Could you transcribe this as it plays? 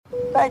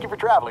Thank you for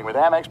traveling with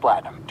Amex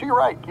Platinum. To your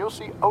right, you'll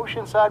see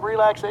oceanside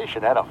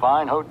relaxation at a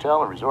fine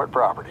hotel and resort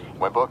property.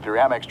 When booked through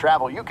Amex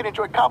Travel, you can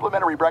enjoy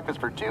complimentary breakfast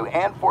for 2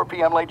 and 4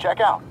 p.m. late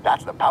checkout.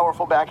 That's the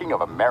powerful backing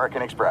of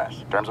American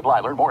Express. Terms apply.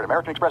 Learn more at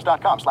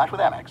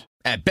americanexpress.com/withAmex.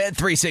 At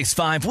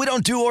Bet365, we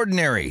don't do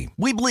ordinary.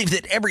 We believe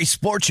that every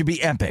sport should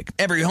be epic.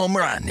 Every home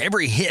run,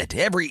 every hit,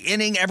 every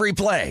inning, every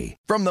play.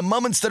 From the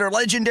moments that are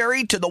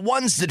legendary to the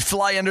ones that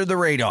fly under the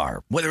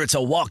radar. Whether it's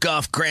a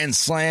walk-off grand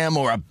slam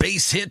or a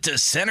base hit to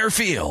center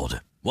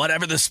field.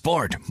 Whatever the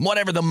sport,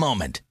 whatever the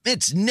moment.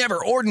 It's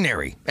never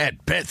ordinary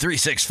at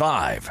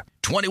Bet365.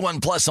 21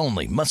 plus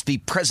only. Must be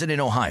present in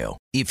Ohio.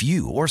 If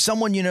you or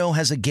someone you know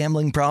has a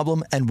gambling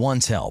problem and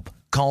wants help,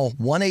 call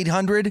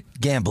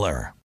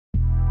 1-800-GAMBLER.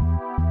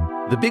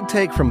 The Big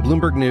Take from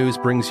Bloomberg News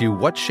brings you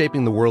what's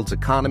shaping the world's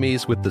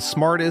economies with the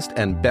smartest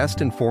and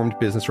best-informed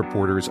business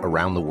reporters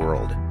around the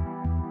world.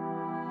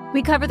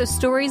 We cover the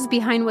stories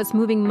behind what's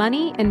moving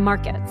money and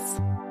markets.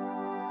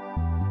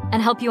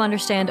 And help you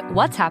understand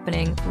what's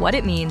happening, what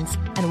it means,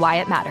 and why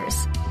it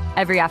matters.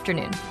 Every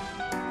afternoon.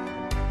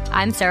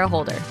 I'm Sarah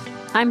Holder.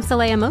 I'm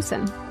Saleha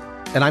Mohsin.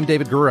 And I'm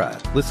David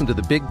Gura. Listen to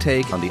The Big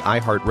Take on the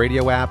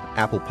iHeartRadio app,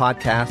 Apple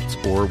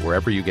Podcasts, or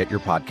wherever you get your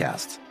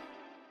podcasts.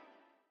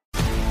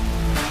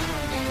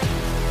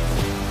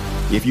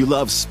 If you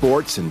love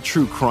sports and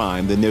true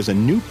crime, then there's a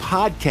new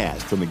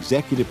podcast from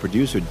executive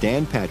producer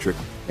Dan Patrick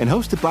and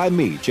hosted by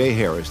me, Jay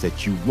Harris,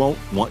 that you won't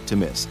want to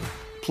miss.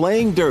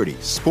 Playing Dirty: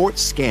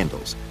 Sports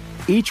Scandals.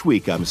 Each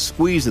week, I'm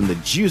squeezing the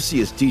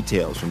juiciest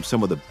details from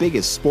some of the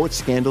biggest sports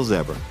scandals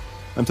ever.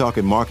 I'm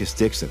talking Marcus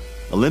Dixon,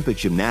 Olympic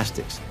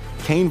gymnastics,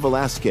 Cain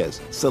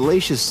Velasquez,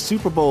 salacious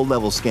Super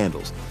Bowl-level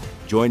scandals.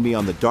 Join me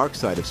on the dark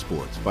side of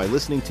sports by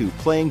listening to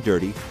Playing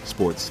Dirty: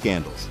 Sports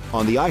Scandals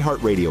on the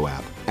iHeartRadio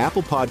app,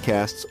 Apple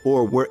Podcasts,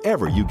 or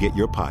wherever you get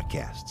your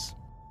podcasts.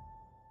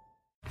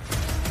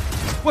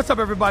 What's up,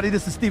 everybody?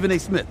 This is Stephen A.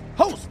 Smith,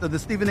 host of the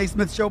Stephen A.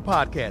 Smith Show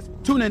podcast.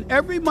 Tune in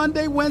every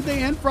Monday,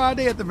 Wednesday, and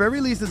Friday at the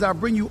very least as I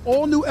bring you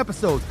all new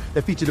episodes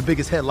that feature the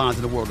biggest headlines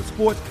in the world of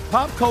sports,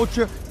 pop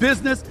culture,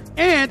 business,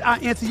 and I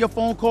answer your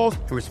phone calls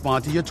and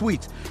respond to your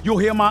tweets. You'll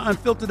hear my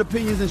unfiltered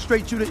opinions and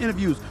straight-shooter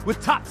interviews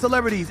with top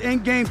celebrities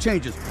and game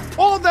changers.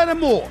 All that and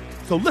more.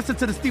 So listen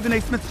to the Stephen A.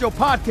 Smith Show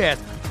podcast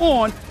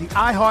on the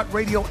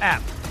iHeartRadio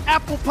app,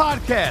 Apple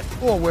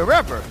Podcasts, or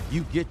wherever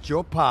you get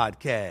your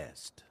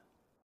podcast.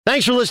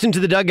 Thanks for listening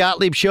to the Doug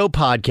Gottlieb Show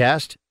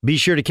podcast. Be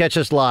sure to catch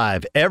us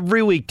live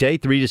every weekday,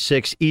 3 to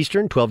 6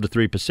 Eastern, 12 to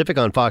 3 Pacific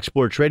on Fox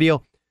Sports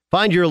Radio.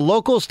 Find your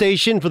local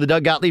station for the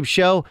Doug Gottlieb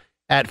Show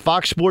at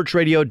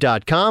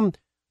foxsportsradio.com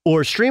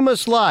or stream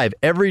us live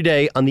every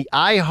day on the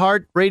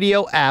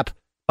iHeartRadio app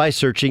by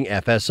searching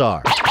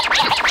FSR. Now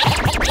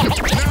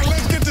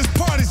let's get this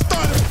party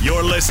started.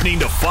 You're listening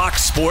to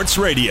Fox Sports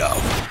Radio.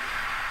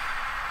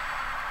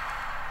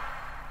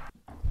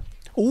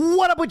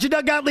 What up with your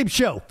Doug Gottlieb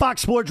Show?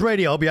 Fox Sports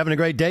Radio. Hope you're having a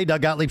great day.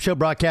 Doug Gottlieb Show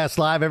broadcasts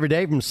live every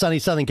day from sunny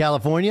Southern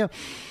California.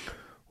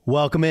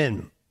 Welcome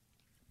in.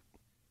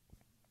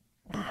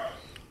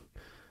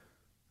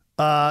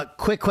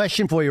 Quick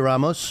question for you,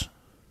 Ramos.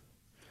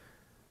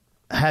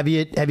 Have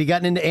you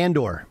gotten into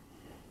Andor?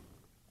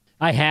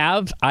 I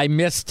have. I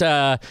missed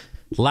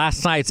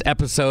last night's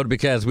episode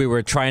because we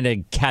were trying to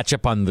catch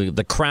up on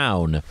the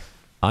Crown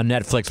on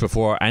Netflix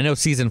before. I know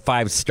season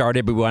 5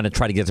 started, but we wanted to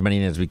try to get as many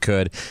in as we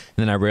could. And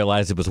then I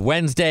realized it was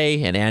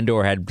Wednesday, and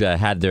Andor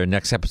had their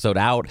next episode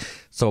out,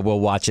 so we'll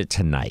watch it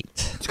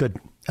tonight. It's good.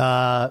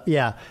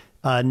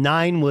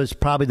 9 was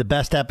probably the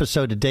best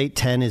episode to date.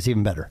 10 is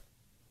even better.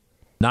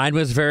 9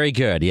 was very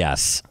good,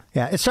 yes.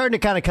 Yeah, it's starting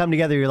to kind of come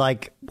together. You're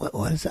like,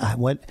 what is that?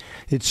 What?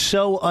 It's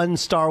so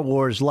un-Star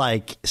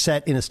Wars-like,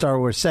 set in a Star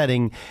Wars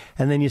setting,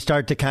 and then you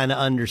start to kind of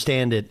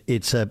understand it.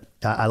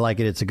 I like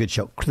it. It's a good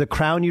show. The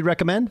Crown, you'd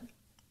recommend?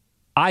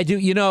 I do.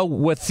 You know,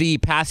 with the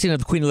passing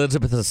of Queen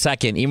Elizabeth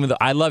II, even though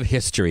I love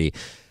history,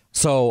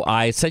 so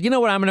I said, you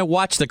know what, I'm going to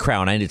watch The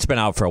Crown. And it's been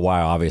out for a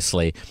while,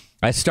 obviously.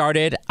 I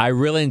started. I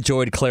really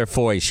enjoyed Claire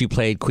Foy. She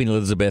played Queen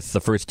Elizabeth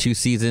the first 2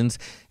 seasons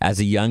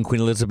as a young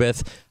Queen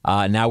Elizabeth.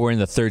 Now we're in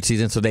the 3rd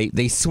season. So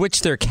they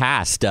switch their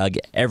cast, Doug,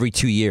 every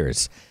 2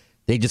 years.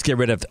 They just get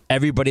rid of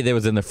everybody that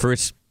was in the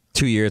first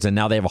 2 years, and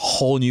now they have a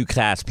whole new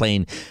cast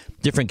playing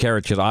different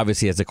characters,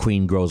 obviously, as the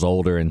Queen grows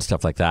older and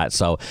stuff like that.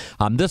 So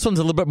this one's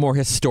a little bit more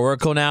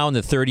historical now in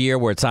the 3rd year,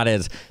 where it's not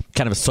as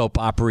kind of a soap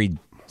opera.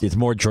 It's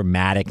more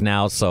dramatic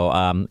now. So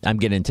I'm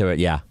getting into it,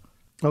 yeah.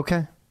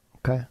 Okay.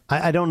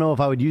 I don't know if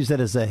I would use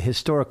that as a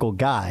historical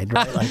guide,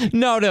 right? Like,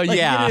 no, like,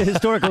 yeah.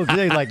 Historical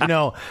thing, like,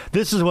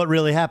 this is what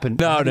really happened.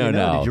 No.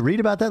 Did you read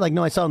about that? Like,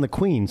 no, I saw it in The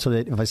Queen, so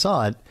that if I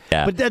saw it.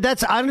 Yeah. But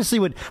that's honestly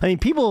what, I mean,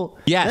 people.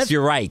 Yes,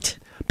 you're right.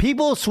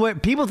 People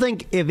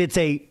think if it's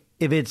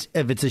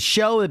a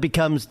show, it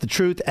becomes the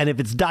truth, and if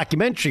it's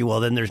documentary,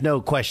 well, then there's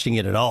no questioning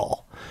it at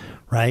all,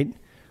 right?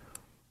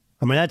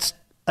 I mean,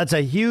 that's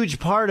a huge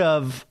part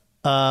of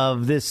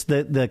this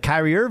the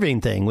Kyrie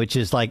Irving thing, which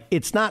is like,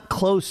 it's not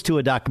close to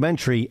a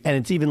documentary, and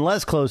it's even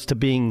less close to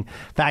being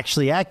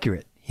factually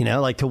accurate. You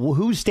know, like, to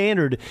whose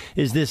standard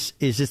is this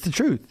the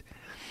truth?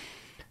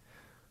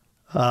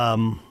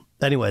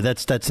 Anyway,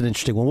 that's an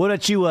interesting one. What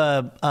about you,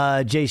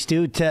 Jay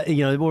Stu?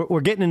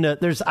 We're getting into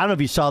there's. I don't know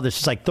if you saw this.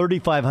 It's like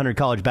 3,500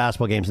 college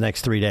basketball games the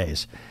next 3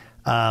 days.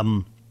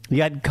 You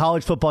got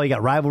college football. You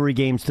got rivalry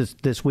games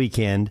this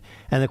weekend,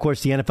 and of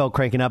course the NFL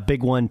cranking up.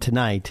 Big one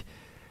tonight.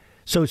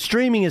 So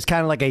streaming is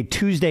kind of like a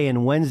Tuesday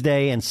and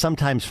Wednesday, and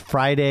sometimes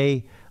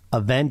Friday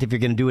event. If you're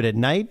going to do it at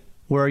night,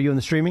 where are you in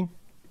the streaming?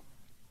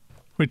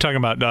 We're talking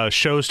about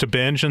shows to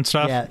binge and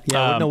stuff.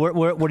 Yeah. No,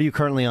 what are you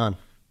currently on?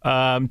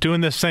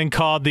 Doing this thing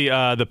called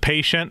the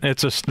Patient.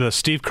 It's the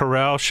Steve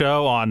Carell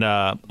show on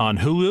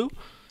Hulu.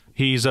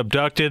 He's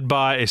abducted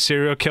by a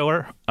serial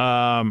killer,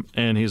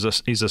 and he's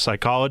a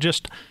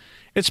psychologist.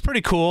 It's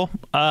pretty cool.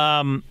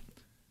 I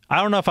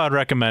don't know if I'd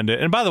recommend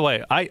it. And by the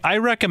way, I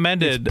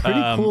recommended. It's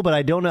pretty cool, but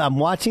I don't know. I'm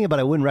watching it, but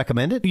I wouldn't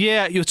recommend it.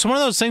 Yeah, it's one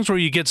of those things where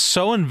you get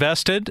so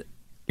invested.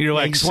 You're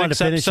like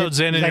 6 episodes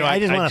in, and you're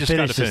like, I just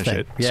got to finish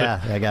it.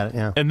 Yeah, I got it.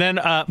 Yeah. And then,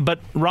 but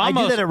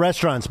Ramos. I do that at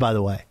restaurants, by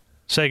the way.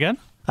 Say again?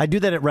 I do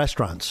that at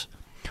restaurants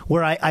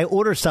where I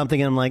order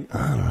something and I'm like,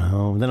 I don't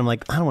know. And then I'm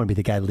like, I don't want to be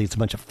the guy that leaves a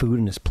bunch of food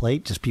in his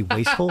plate, just be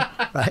wasteful,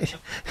 right?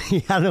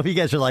 I don't know if you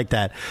guys are like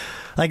that.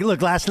 Like,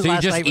 look, last night. So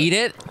you just eat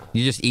it?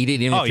 You just eat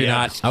it even if you're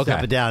not? Okay.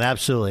 Step it down,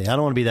 absolutely. I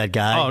don't want to be that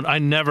guy. Oh, I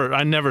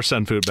never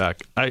send food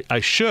back. I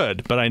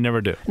should, but I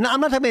never do. No,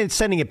 I'm not talking about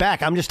sending it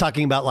back. I'm just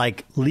talking about,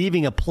 like,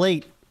 leaving a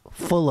plate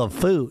full of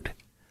food.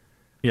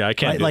 Yeah, I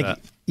can't do that.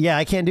 Yeah,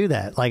 I can't do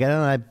that. Like, I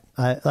don't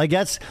know. I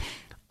guess...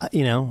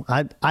 we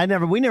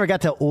never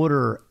got to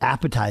order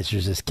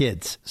appetizers as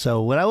kids.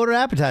 So when I order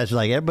appetizers,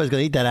 like everybody's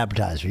going to eat that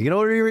appetizer. You can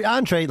order your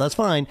entree, that's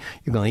fine.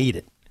 You're going to eat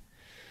it.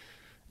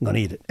 I'm going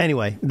to eat it.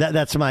 Anyway,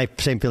 that's my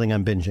same feeling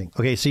on binging.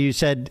 Okay, so you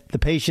said The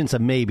Patient's a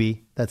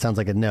maybe. That sounds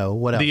like a no.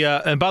 What else?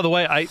 And by the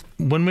way,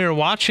 when we were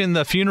watching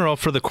the funeral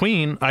for the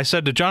Queen, I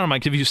said to John, I'm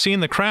like, have you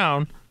seen The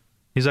Crown?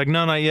 He's like,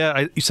 no, not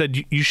yet. He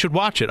said, you should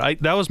watch it.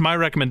 That was my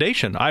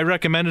recommendation. I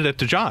recommended it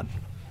to John.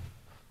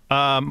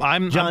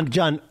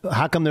 John,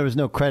 how come there was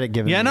no credit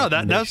given? Yeah, no,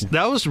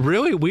 that was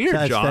really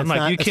weird, John.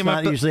 Like you came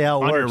up usually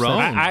how it on works. your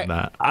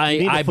own.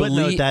 I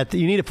believe that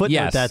you need to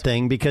footnote that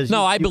thing because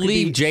I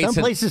believe Jason.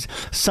 Some places,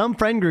 some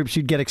friend groups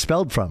you'd get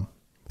expelled from.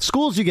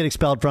 Schools you get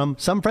expelled from.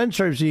 Some friend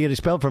groups you get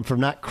expelled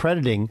from not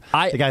crediting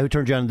the guy who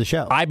turned you on to the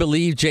show. I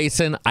believe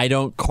Jason. I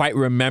don't quite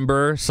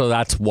remember, so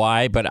that's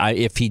why. But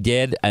if he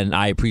did, and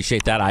I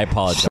appreciate that, I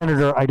apologize.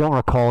 Senator, I don't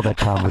recall that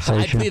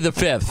conversation. I plead the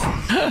fifth.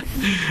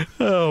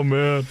 Oh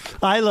man,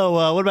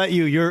 Ilo, what about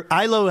you?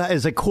 Ilo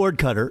is a cord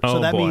cutter,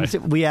 so that means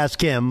we ask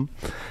him.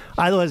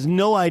 Ilo has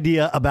no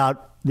idea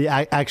about the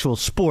actual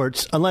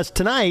sports, unless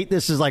tonight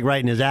this is like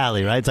right in his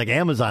alley, right? It's like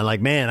Amazon.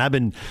 Like, man, I've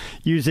been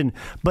using.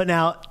 But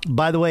now,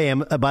 by the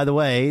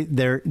way,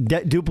 their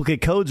duplicate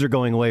codes are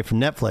going away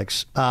from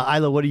Netflix.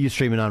 Ilo, what are you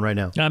streaming on right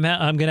now? I'm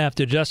going to have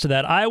to adjust to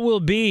that. I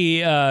will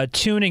be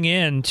tuning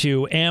in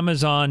to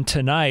Amazon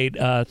tonight,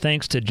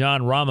 thanks to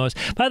John Ramos.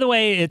 By the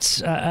way,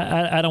 it's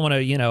I don't want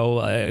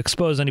to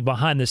expose any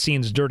behind the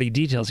scenes dirty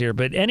details here,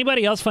 but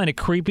anybody else find it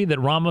creepy that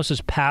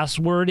Ramos's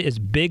password is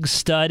Big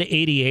Stud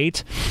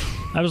 88?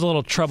 I was a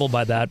little troubled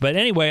by that. But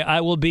anyway,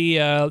 I will be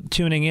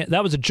tuning in.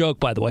 That was a joke,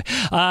 by the way.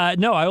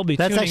 No, I will be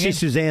tuning in. That's actually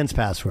Suzanne's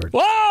password.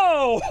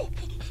 Whoa!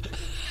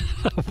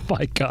 Oh,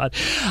 my God.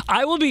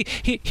 I will be...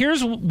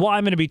 Here's why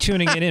I'm going to be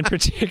tuning in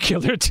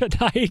particular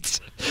tonight.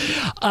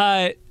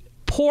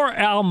 Poor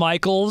Al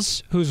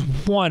Michaels, who's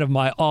one of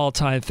my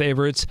all-time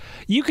favorites.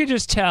 You could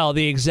just tell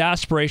the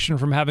exasperation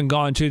from having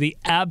gone to the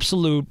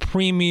absolute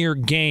premier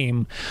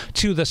game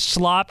to the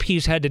slop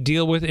he's had to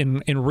deal with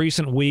in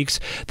recent weeks.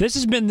 This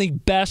has been the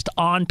best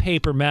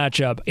on-paper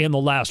matchup in the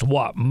last,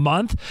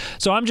 month?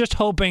 So I'm just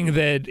hoping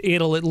that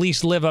it'll at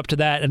least live up to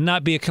that and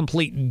not be a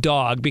complete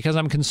dog because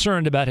I'm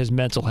concerned about his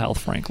mental health,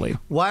 frankly.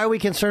 Why are we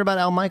concerned about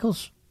Al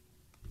Michaels?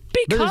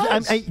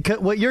 Because...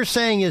 what you're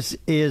saying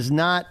is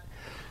not...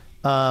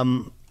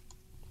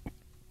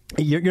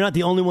 You're not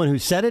the only one who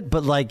said it,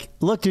 but like,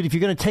 look, dude, if you're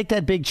going to take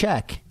that big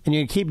check and you're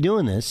going to keep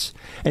doing this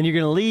and you're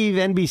going to leave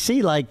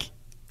NBC,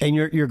 and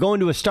you're going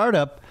to a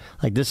startup,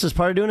 like this is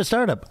part of doing a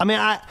startup. I mean,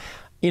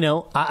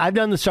 I've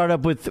done the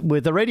startup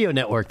with a radio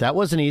network. That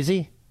wasn't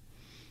easy.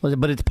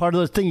 But it's part of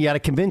those things. You got to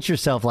convince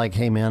yourself, like,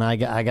 hey, man, I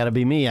got to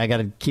be me. I got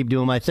to keep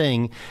doing my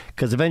thing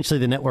because eventually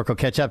the network will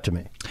catch up to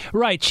me.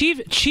 Right.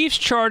 Chiefs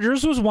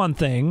Chargers was one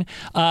thing.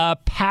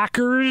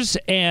 Packers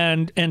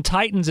and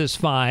Titans is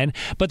fine.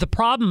 But the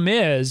problem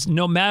is,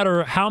 no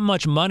matter how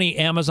much money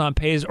Amazon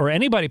pays or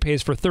anybody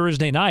pays for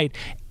Thursday night,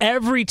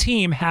 every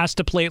team has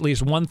to play at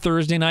least one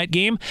Thursday night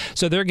game.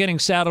 So they're getting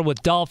saddled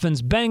with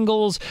Dolphins,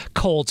 Bengals,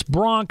 Colts,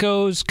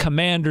 Broncos,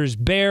 Commanders,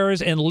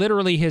 Bears, and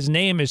literally his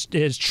name is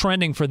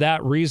trending for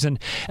that reason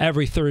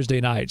every Thursday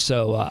night.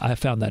 So I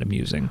found that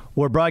amusing.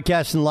 We're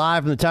broadcasting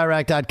live from the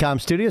TireRack.com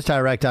studios.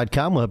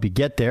 TireRack.com will help you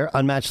get there.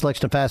 Unmatched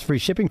selection of fast, free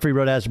shipping, free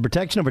road hazard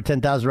protection, over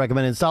 10,000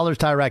 recommended installers.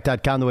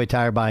 TireRack.com, the way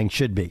tire buying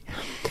should be.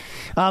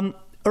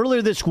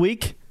 Earlier this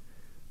week,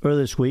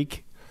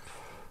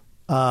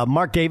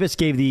 Mark Davis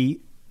gave the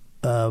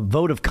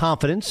vote of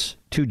confidence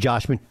to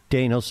Josh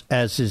McDaniels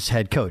as his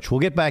head coach. We'll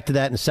get back to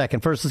that in a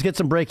second. First, let's get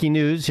some breaking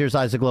news. Here's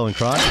Isaac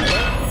Lowenkron.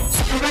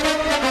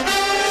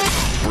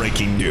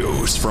 breaking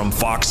news from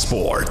Fox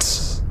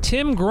Sports.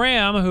 Tim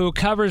Graham, who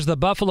covers the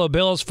Buffalo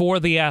Bills for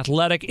The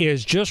Athletic,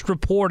 is just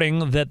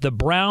reporting that the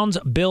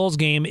Browns-Bills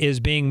game is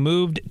being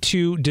moved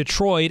to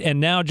Detroit. And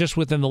now, just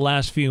within the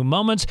last few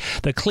moments,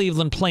 the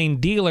Cleveland Plain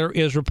Dealer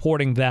is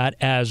reporting that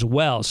as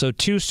well. So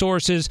two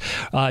sources,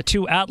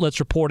 two outlets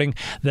reporting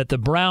that the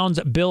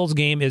Browns-Bills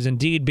game is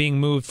indeed being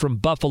moved from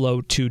Buffalo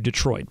to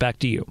Detroit. Back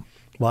to you.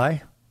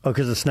 Why? Oh,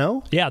 because of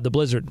snow? Yeah, the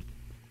blizzard.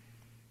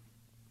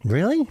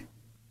 Really?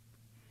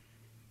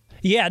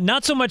 Yeah,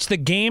 not so much the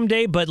game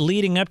day, but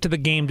leading up to the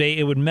game day,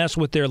 it would mess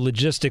with their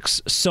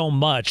logistics so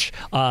much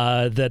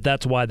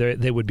that's why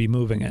they would be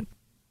moving it.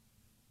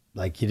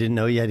 Like you didn't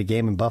know you had a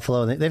game in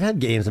Buffalo. They've had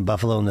games in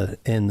Buffalo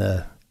in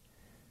the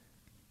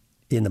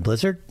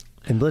blizzard,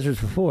 in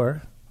blizzards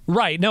before.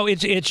 Right. No,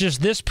 it's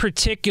just this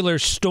particular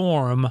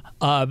storm.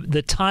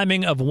 The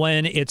timing of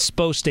when it's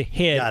supposed to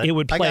hit, it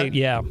would play.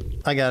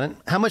 I got it.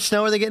 How much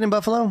snow are they getting in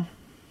Buffalo?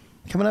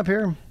 Coming up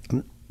here.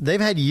 They've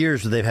had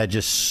years where they've had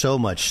just so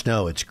much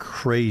snow. It's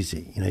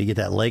crazy. You get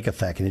that lake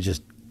effect, and it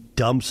just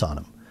dumps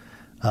on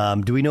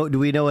them. Do we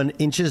know in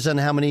inches on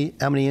how many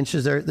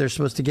inches they're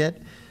supposed to get?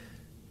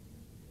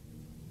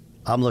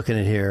 I'm looking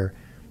at here,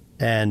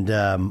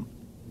 and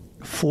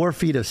 4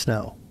 feet of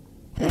snow.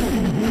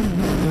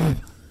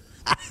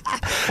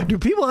 Do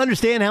people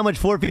understand how much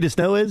 4 feet of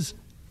snow is?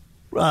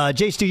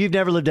 Jason, you've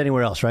never lived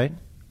anywhere else, right?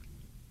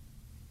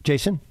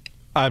 Jason?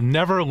 I've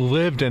never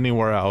lived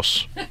anywhere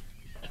else.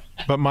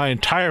 But my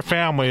entire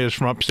family is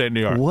from upstate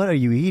New York. What are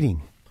you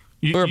eating?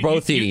 We're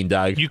both eating,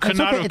 Doug. You could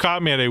not have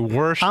caught me at a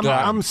worse time.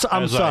 I'm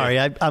sorry.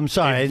 I'm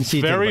sorry. I didn't see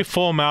very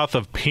full mouth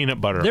of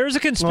peanut butter. There's a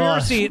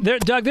conspiracy,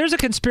 Doug. There's a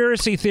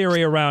conspiracy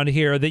theory around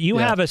here that you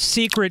have a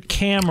secret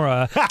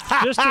camera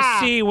just to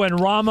see when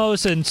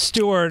Ramos and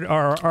Stewart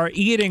are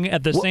eating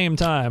at the same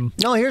time.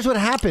 No, here's what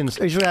happens.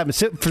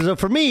 So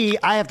for me,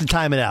 I have to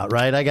time it out,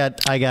 right? I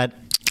got a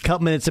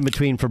couple minutes in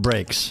between for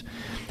breaks.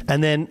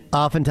 And then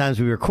oftentimes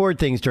we record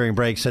things during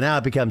breaks, so now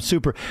it becomes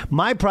super.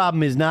 My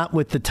problem is not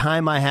with the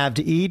time I have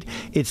to eat.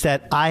 It's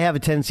that I have a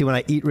tendency when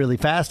I eat really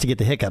fast to get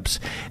the hiccups,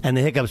 and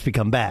the hiccups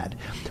become bad.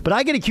 But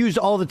I get accused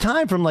all the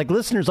time from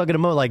listeners looking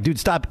at me like, dude,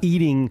 stop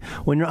eating.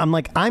 I'm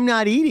like, I'm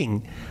not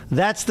eating.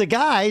 That's the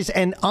guys.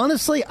 And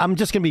honestly, I'm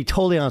just going to be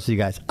totally honest with you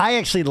guys. I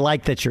actually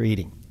like that you're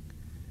eating.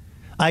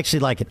 I actually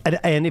like it.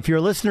 And if you're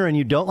a listener and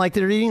you don't like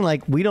that you're eating, I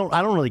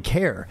don't really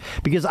care,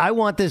 because I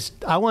want it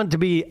to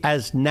be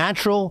as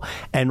natural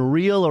and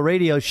real a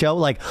radio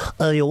show.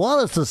 You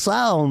want us to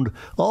sound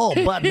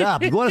buttoned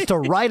up. You want us to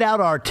write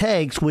out our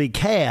takes, we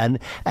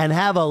can, and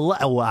have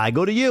I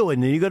go to you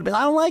and then you go to me.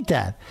 I don't like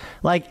that.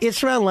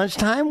 It's around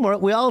lunchtime.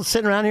 We all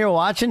sitting around here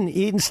watching,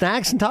 eating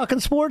snacks and talking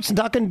sports and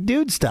talking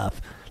dude stuff.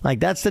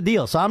 That's the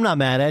deal. So I'm not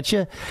mad at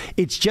you.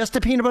 It's just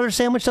a peanut butter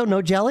sandwich, though,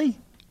 no jelly.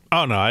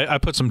 Oh, no, I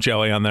put some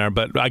jelly on there,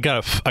 but I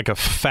got a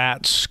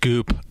fat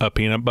scoop of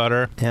peanut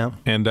butter. Yeah.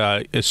 And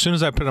as soon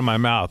as I put it in my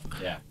mouth,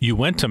 you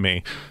went to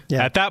me.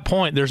 Yeah. At that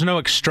point, there's no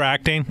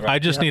extracting. Right. I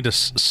just need to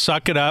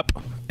suck it up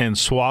and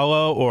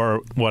swallow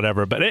or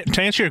whatever. But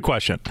to answer your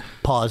question.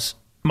 Pause.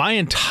 My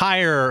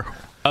entire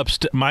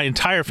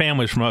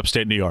family is from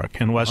upstate New York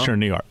and western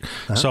New York.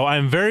 So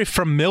I'm very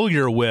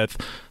familiar with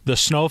the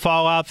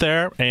snowfall out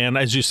there. And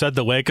as you said,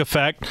 the lake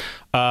effect.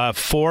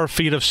 4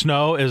 feet of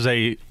snow is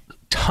a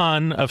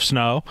ton of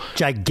snow.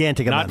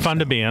 Gigantic amount. Not fun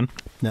to be in.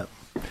 No.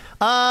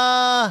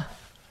 I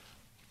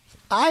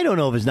don't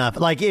know if it's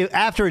not.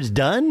 After it's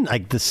done,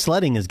 the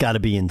sledding has got to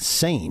be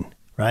insane,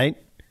 right?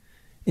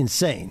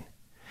 Insane.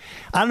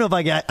 I don't know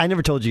if I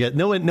never told you guys.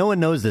 No one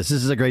knows this.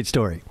 This is a great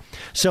story.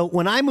 So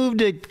when I moved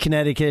to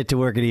Connecticut to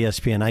work at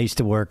ESPN, I used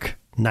to work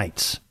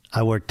nights.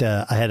 I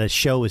had a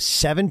show with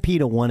 7 p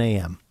to 1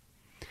 a.m.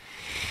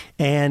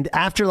 And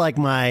after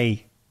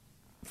my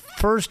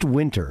first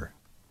winter,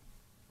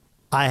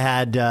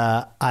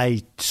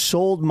 I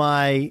sold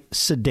my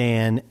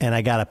sedan and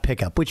I got a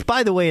pickup, which,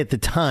 by the way, at the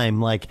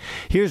time,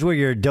 here's where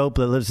you're a dope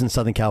that lives in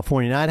Southern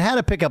California. Now, I'd had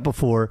a pickup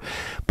before,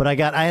 but I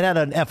had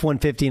an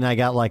F-150 and I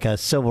got a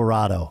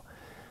Silverado,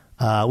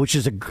 which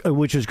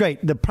was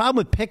great. The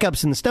problem with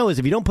pickups in the snow is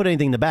if you don't put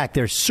anything in the back,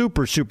 they're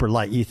super, super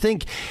light. You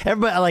think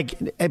everybody,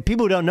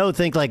 people who don't know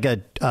think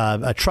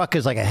a truck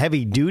is a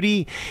heavy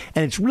duty,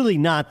 and it's really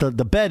not.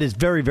 The bed is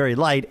very, very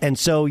light, and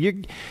so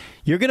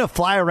you're going to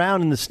fly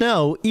around in the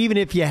snow, even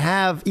if you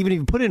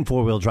put it in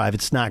 4-wheel drive,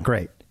 it's not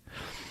great.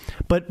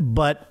 But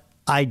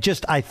I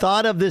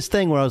thought of this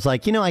thing where I was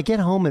like, I get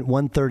home at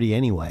 1:30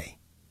 anyway.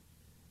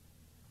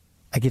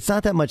 It's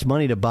not that much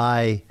money to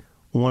buy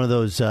one of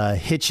those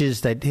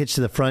hitches that hitch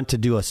to the front to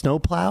do a snow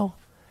plow.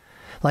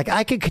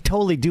 I could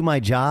totally do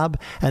my job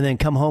and then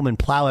come home and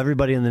plow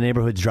everybody in the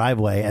neighborhood's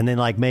driveway and then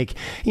make,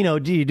 you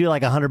do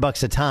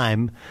 $100 a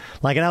time.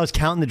 And I was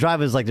counting the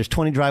driveways, there's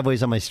 20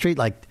 driveways on my street.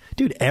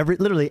 Dude,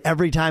 literally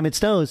every time it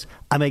snows,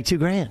 I make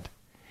 $2,000.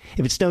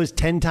 If it snows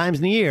 10 times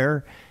in a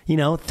year,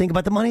 think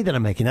about the money that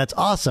I'm making. That's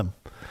awesome.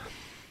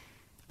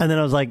 And then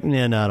I was like,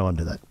 no, I don't want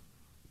to do that.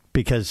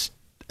 Because,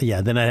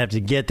 then I'd have to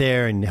get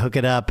there and hook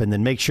it up and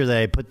then make sure that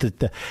I put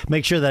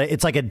make sure that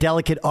it's a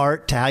delicate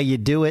art to how you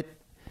do it.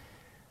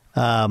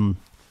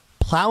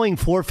 plowing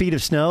 4 feet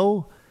of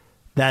snow,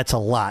 that's a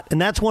lot. And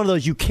that's one of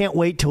those you can't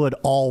wait till it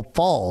all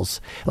falls.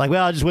 Like,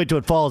 well, I'll just wait till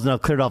it falls and I'll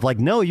clear it off. Like,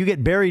 no, you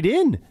get buried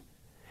in.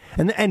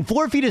 And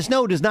 4 feet of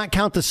snow does not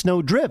count the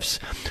snow drifts.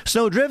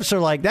 Snow drifts are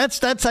like,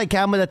 that's like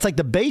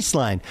the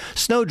baseline.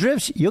 Snow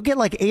drifts, you'll get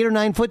like 8 or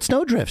 9 foot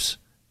snow drifts.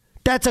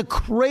 That's a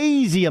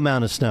crazy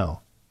amount of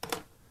snow.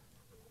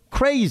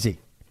 Crazy.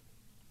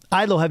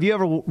 Ilo, have you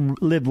ever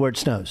lived where it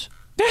snows?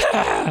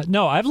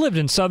 No, I've lived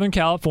in Southern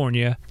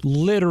California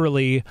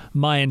literally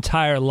my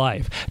entire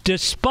life,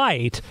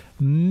 despite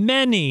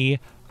many,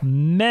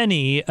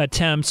 many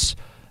attempts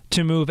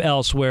to move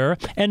elsewhere,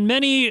 and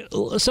many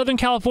Southern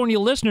California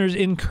listeners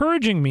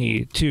encouraging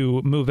me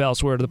to move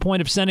elsewhere to the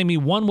point of sending me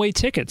one-way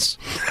tickets.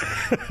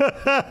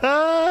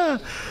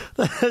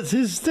 That's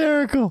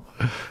hysterical.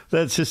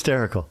 That's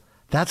hysterical.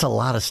 That's a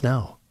lot of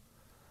snow.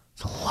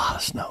 It's a lot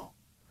of snow.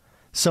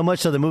 So much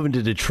so they're moving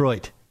to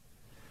Detroit.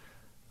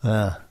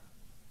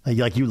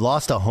 Like you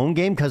lost a home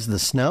game because of the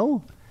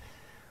snow?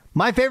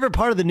 My favorite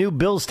part of the new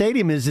Bills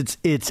Stadium is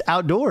it's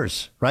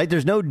outdoors, right?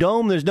 There's no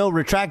dome, there's no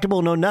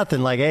retractable, no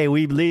nothing. Like, hey,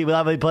 we'll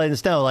have play in the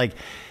snow. Like,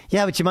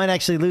 yeah, but you might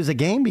actually lose a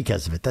game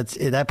because of it.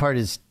 That part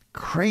is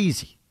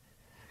crazy.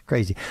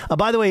 Crazy.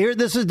 By the way,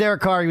 this is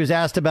Derek Carr. He was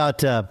asked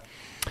about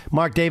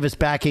Mark Davis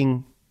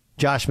backing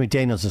Josh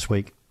McDaniels this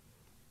week.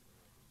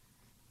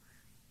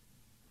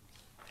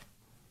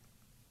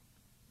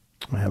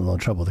 I have a little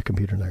trouble with the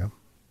computer there.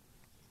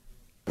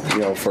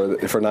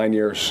 For 9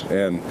 years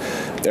and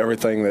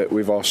everything that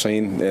we've all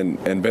seen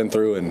and been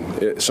through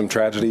and some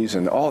tragedies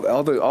and all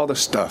the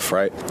stuff,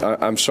 right?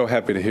 I'm so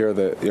happy to hear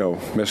that,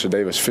 Mr.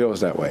 Davis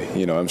feels that way.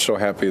 I'm so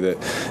happy that,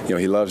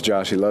 he loves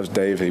Josh, he loves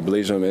Dave, he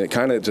believes him, and it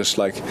kind of just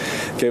like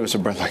gave us a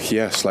breath, like,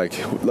 yes, like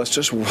let's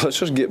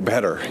just get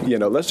better.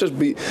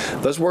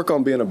 Let's work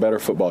on being a better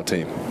football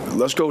team.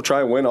 Let's go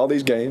try and win all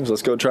these games.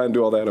 Let's go try and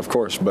do all that, of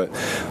course, but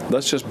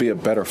let's just be a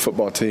better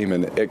football team.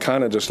 And it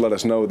kind of just let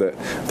us know that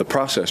the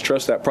process,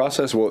 trust that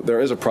process. Well, there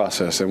is a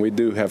process, and we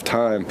do have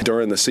time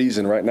during the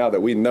season right now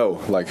that we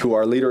know like who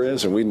our leader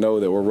is, and we know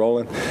that we're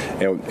rolling,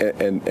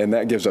 and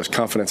that gives us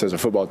confidence as a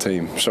football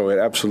team. So it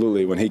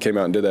absolutely, when he came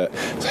out and did that,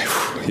 it's like,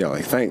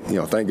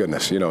 thank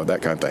goodness, that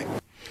kind of thing.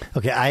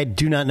 Okay, I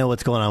do not know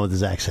what's going on with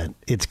his accent.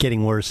 It's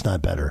getting worse,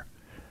 not better.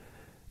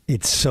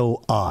 It's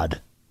so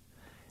odd.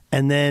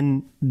 And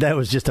then that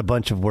was just a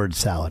bunch of word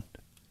salad.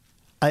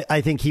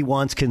 I think he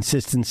wants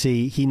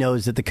consistency. He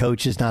knows that the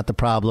coach is not the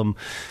problem.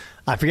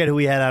 I forget who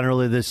we had on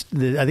earlier. I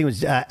think it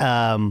was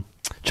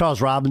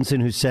Charles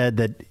Robinson who said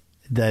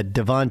that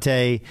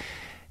Devontae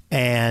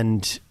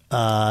and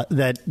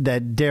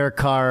that Derek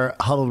Carr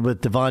huddled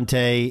with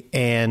Devontae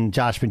and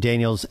Josh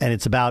McDaniels, and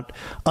it's about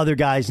other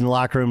guys in the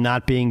locker room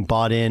not being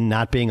bought in,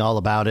 not being all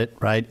about it,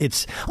 right?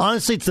 It's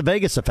the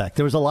Vegas effect.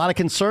 There was a lot of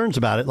concerns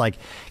about it, like,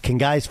 can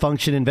guys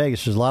function in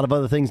Vegas? There's a lot of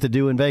other things to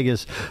do in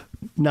Vegas,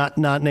 not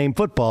named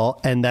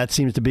football, and that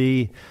seems to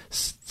be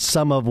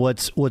some of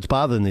what's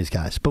bothering these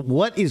guys. But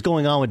what is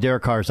going on with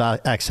Derek Carr's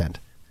accent?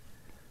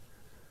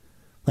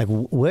 Like,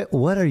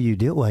 what are you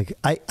doing? Like,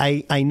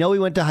 I know he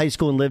went to high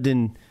school and lived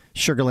in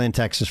Sugar Land,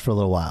 Texas for a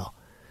little while.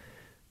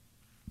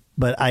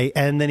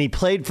 And then he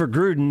played for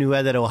Gruden, who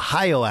had that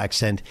Ohio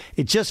accent.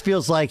 It just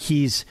feels like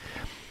he's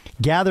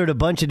gathered a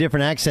bunch of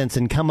different accents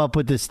and come up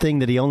with this thing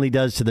that he only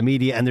does to the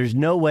media, and there's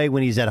no way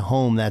when he's at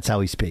home that's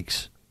how he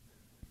speaks.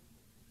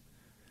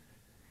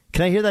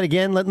 Can I hear that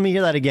again? Let me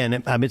hear that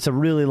again. It's a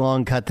really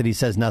long cut that he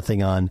says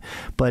nothing on,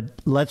 but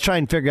let's try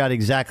and figure out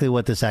exactly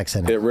what this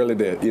accent is. It really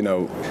did.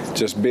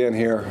 Just being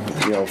here,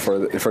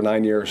 for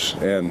 9 years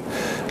and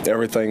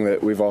everything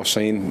that we've all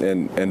seen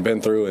and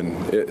been through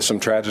and some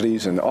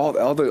tragedies and all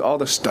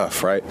the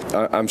stuff, right?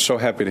 I'm so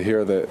happy to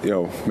hear that,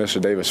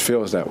 Mr. Davis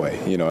feels that way,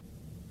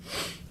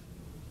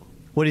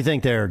 What do you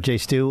think there, Jay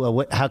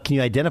Stu? How can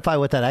you identify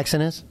what that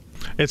accent is?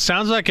 It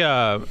sounds like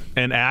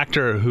an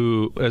actor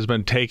who has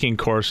been taking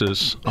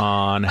courses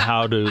on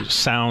how to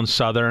sound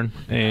Southern,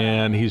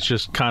 and he's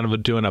just kind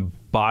of doing a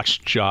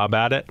botched job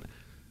at it.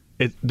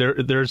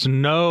 There's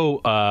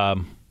no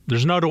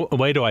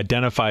way to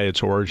identify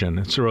its origin.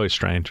 It's really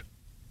strange.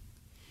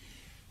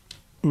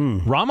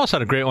 Ramos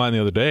had a great line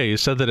the other day. He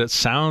said that it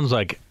sounds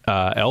like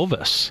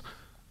Elvis.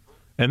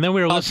 And then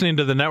we were listening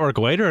to the network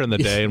later in the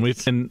day,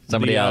 and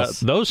somebody else.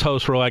 Those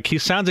hosts were like, he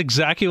sounds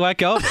exactly like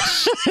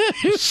Elvis.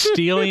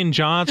 Stealing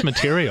John's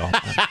material.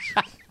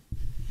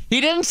 He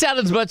didn't sound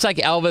as much like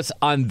Elvis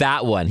on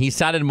that one. He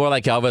sounded more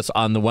like Elvis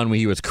on the one where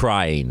he was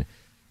crying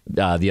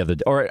the other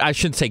day. Or I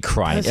shouldn't say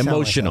crying,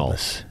 emotional.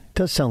 It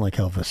does sound like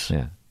Elvis.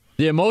 Yeah.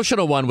 The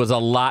emotional one was a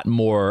lot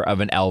more of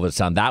an Elvis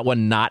sound. That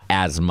one, not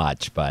as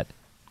much, but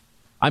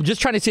I'm just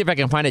trying to see if I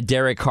can find a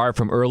Derek Carr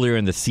from earlier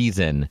in the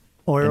season.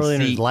 Or early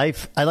in his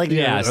life. I like to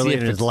go early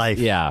in his life.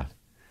 Yeah.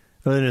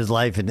 Early in his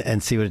life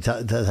and see what it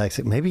does.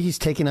 Maybe he's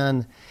taking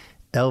on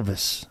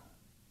Elvis.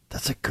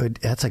 That's a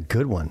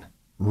good one.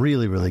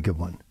 Really, really good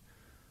one.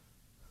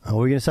 What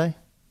were you going to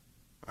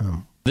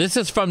say? This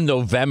is from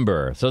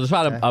November. So it's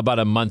about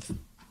a month.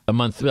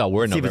 Well,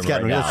 we're in November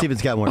right now. Let's see if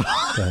it's gotten worse.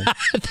 I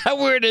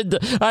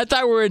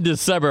thought we were in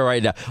December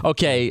right now.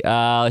 Okay,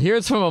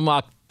 here's from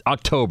a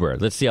October.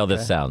 Let's see how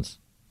this sounds.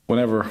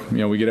 Whenever,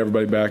 we get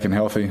everybody back and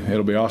healthy,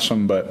 it'll be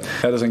awesome, but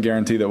that doesn't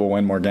guarantee that we'll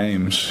win more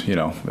games,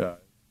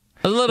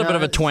 A little bit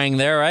of a twang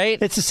there,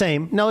 right? It's the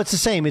same. No, it's the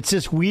same. It's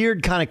this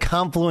weird kind of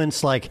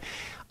confluence. Like,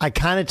 I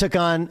kind of took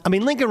on,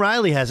 Lincoln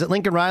Riley has it.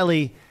 Lincoln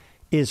Riley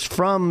is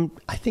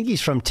I think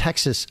he's from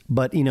Texas,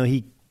 but,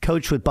 he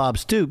coached with Bob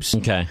Stoops.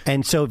 Okay.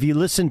 And so if you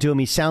listen to him,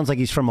 he sounds like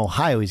he's from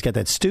Ohio. He's got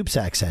that Stoops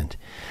accent,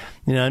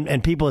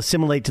 and people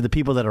assimilate to the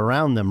people that are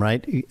around them,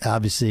 right?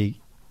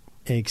 Obviously,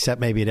 except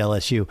maybe at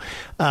LSU.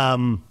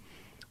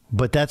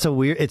 But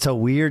it's a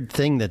weird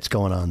thing that's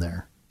going on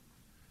there.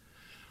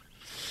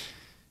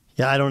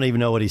 Yeah, I don't even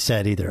know what he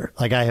said either.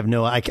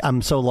 Like,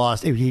 I'm so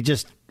lost.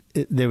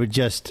 There were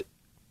just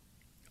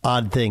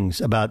odd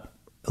things about,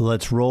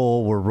 let's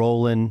roll, we're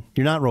rolling.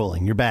 You're not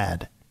rolling, you're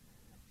bad.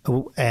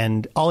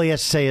 And all he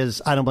has to say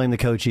is, I don't blame the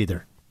coach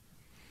either.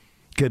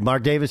 Good.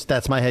 Mark Davis,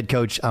 that's my head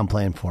coach. I'm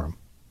playing for him.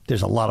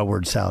 There's a lot of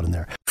word salad in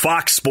there.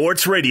 Fox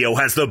Sports Radio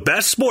has the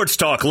best sports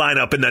talk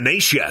lineup in the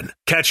nation.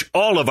 Catch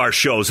all of our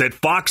shows at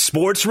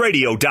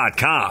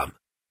foxsportsradio.com.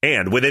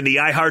 And within the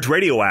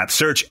iHeartRadio app,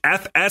 search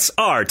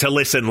FSR to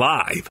listen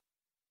live.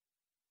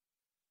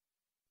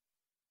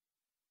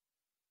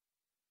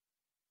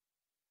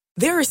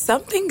 There are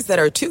some things that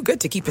are too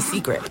good to keep a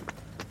secret.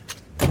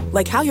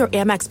 Like how your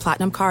Amex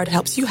Platinum card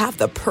helps you have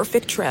the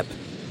perfect trip.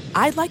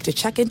 I'd like to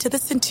check into the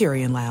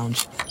Centurion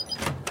Lounge.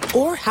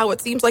 Or how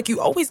it seems like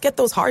you always get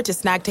those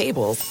hard-to-snag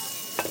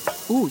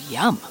tables. Ooh,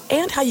 yum.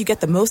 And how you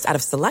get the most out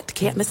of select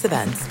can't-miss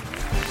events.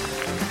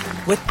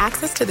 With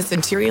access to the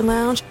Centurion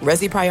Lounge,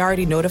 Resi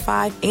Priority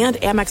Notified, and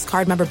Amex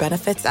card member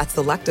benefits at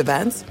select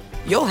events,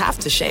 you'll have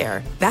to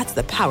share. That's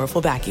the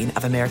powerful backing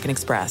of American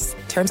Express.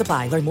 Terms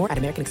apply. Learn more at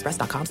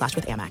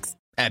americanexpress.com/withAmex.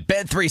 At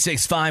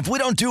Bet365, we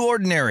don't do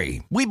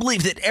ordinary. We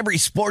believe that every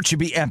sport should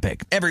be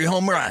epic. Every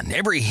home run,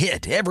 every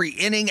hit, every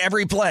inning,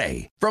 every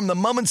play. From the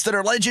moments that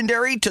are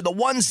legendary to the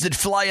ones that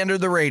fly under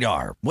the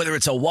radar. Whether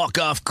it's a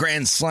walk-off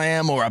grand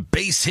slam or a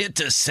base hit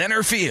to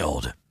center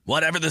field.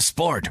 Whatever the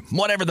sport,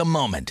 whatever the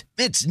moment,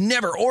 it's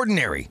never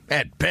ordinary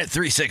at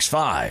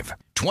Bet365.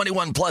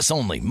 21 plus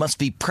only. Must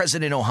be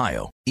present in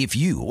Ohio. If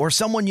you or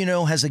someone you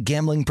know has a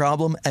gambling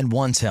problem and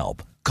wants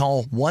help,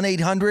 call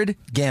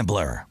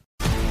 1-800-GAMBLER.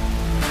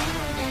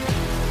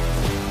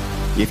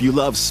 If you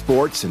love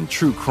sports and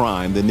true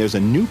crime, then there's a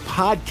new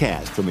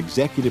podcast from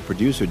executive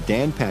producer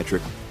Dan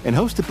Patrick and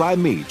hosted by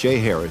me, Jay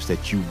Harris,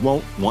 that you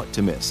won't want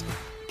to miss.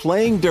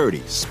 Playing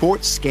Dirty: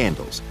 Sports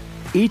Scandals.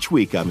 Each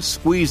week, I'm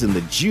squeezing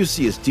the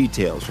juiciest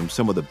details from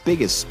some of the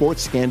biggest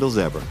sports scandals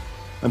ever.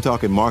 I'm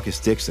talking Marcus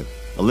Dixon,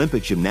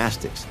 Olympic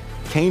gymnastics,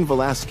 Cain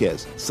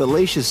Velasquez,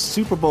 salacious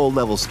Super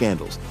Bowl-level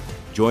scandals.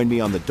 Join me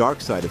on the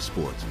dark side of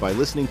sports by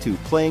listening to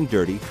Playing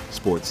Dirty: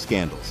 Sports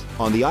Scandals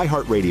on the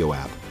iHeartRadio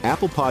app,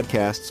 Apple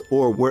Podcasts,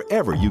 or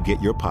wherever you get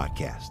your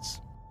podcasts.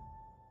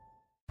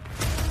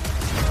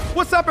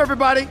 What's up,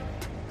 everybody?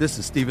 This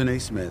is Stephen A.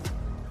 Smith.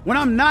 When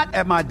I'm not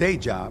at my day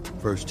job,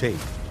 First Take,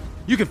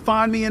 you can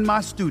find me in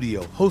my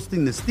studio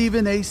hosting the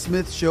Stephen A.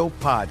 Smith Show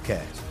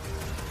podcast.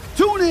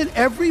 Tune in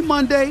every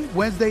Monday,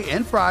 Wednesday,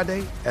 and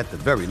Friday, at the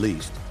very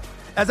least,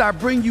 as I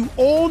bring you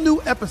all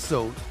new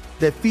episodes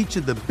that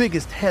feature the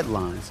biggest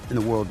headlines in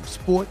the world of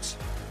sports,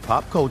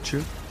 pop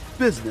culture,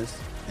 business,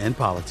 and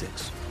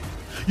politics.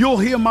 You'll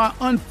hear my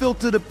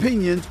unfiltered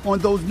opinions on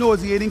those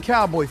nauseating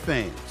Cowboy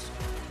fans,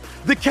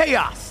 the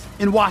chaos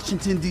in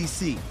Washington,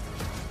 D.C.,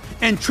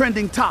 and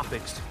trending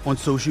topics on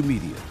social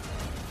media,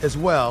 as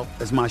well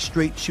as my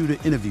straight shooter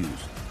interviews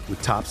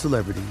with top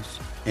celebrities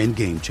and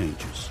game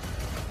changers.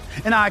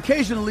 And I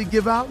occasionally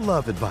give out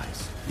love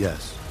advice.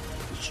 Yes,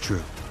 it's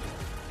true.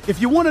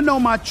 If you want to know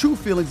my true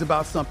feelings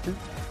about something,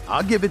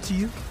 I'll give it to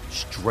you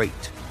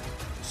straight.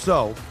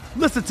 So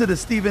listen to the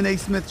Stephen A.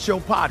 Smith Show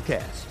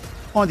podcast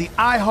on the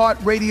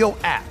iHeartRadio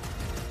app,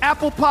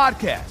 Apple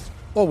Podcasts,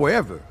 or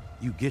wherever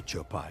you get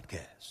your podcast.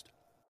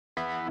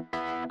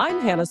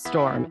 I'm Hannah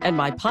Storm, and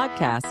my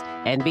podcast,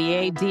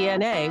 NBA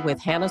DNA with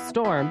Hannah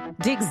Storm,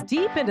 digs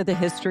deep into the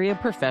history of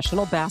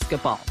professional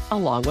basketball,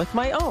 along with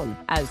my own,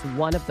 as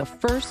one of the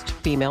first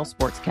female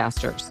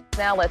sportscasters.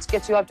 Now let's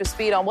get you up to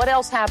speed on what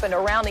else happened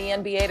around the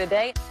NBA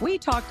today. We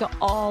talk to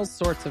all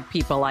sorts of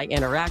people I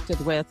interacted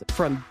with,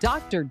 from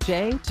Dr.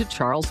 J to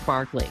Charles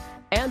Barkley,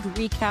 and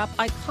recap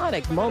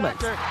iconic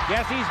moments.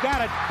 Yes, he's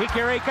got it.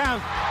 Here he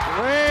comes.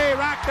 Way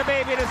rock the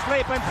baby to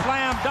sleep and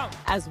slam dunk.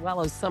 As well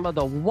as some of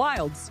the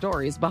wild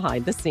stories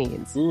behind the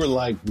scenes. We were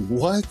like,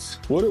 what?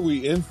 What are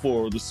we in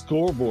for? The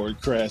scoreboard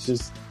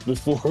crashes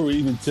before we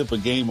even tip a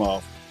game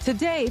off.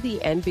 Today, the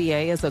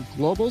NBA is a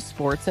global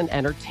sports and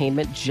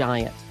entertainment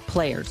giant.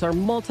 Players are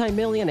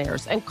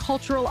multimillionaires and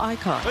cultural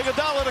icons.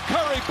 Iguodala to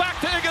Curry, back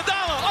to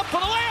Iguodala, up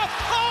for the layup.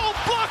 Oh,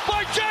 blocked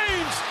by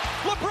James.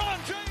 LeBron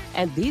James.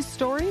 And these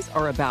stories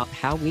are about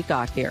how we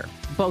got here,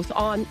 both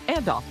on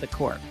and off the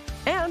court.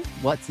 And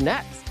what's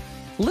next?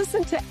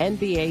 Listen to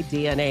NBA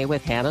DNA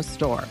with Hannah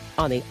Storm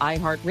on the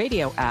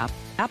iHeartRadio app,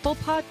 Apple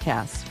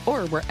Podcasts,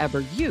 or wherever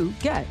you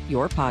get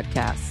your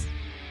podcasts.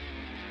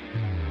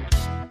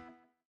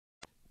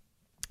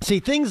 See,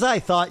 things I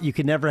thought you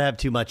could never have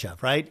too much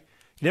of, right?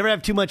 You never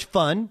have too much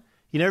fun.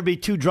 You never be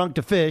too drunk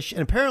to fish.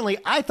 And apparently,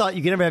 I thought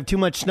you could never have too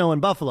much snow in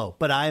Buffalo,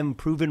 but I am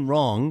proven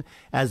wrong,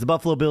 as the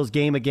Buffalo Bills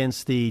game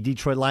against the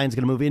Detroit Lions is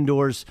going to move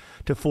indoors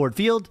to Ford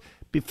Field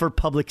for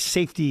public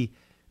safety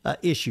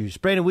issues.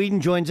 Brandon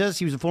Weeden joins us.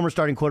 He was a former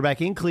starting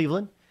quarterback in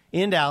Cleveland,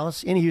 in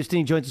Dallas, in Houston.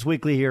 He joins us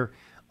weekly here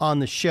on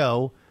the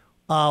show.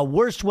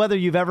 Worst weather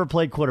you've ever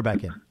played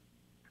quarterback in?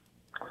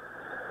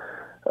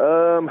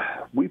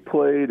 We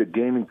played a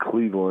game in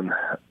Cleveland.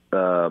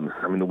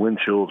 The wind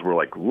chills were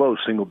like low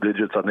single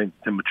digits. I think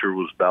temperature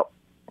was about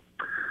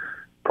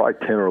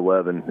probably 10 or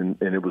 11,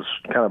 and it was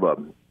kind of a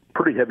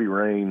pretty heavy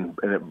rain,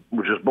 and it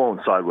was just blowing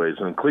sideways.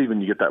 And in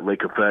Cleveland, you get that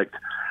lake effect.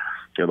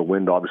 The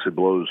wind obviously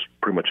blows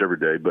pretty much every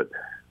day, but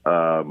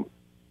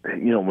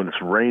when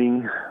it's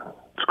raining,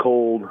 it's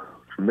cold,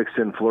 mixed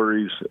in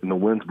flurries, and the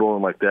wind's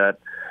blowing like that.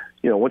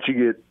 Once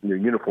you get your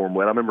uniform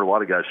wet, I remember a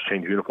lot of guys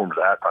change uniforms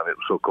at halftime. It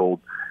was so cold.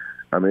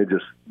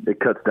 It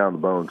cuts down the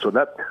bone. So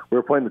that we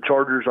were playing the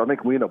Chargers. I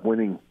think we ended up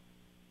winning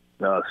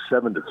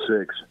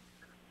 7-6.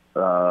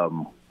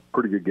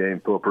 Pretty good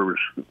game. Philip Rivers,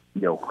 it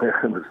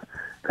was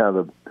kind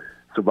of the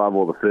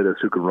survival of the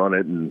fittest, who could run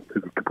it and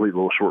who could complete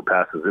little short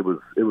passes. It was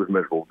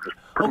miserable. Just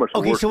pretty much the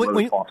worst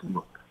weather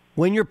possible.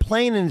 When you're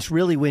playing and it's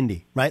really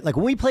windy, right? Like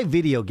when we play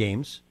video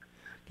games,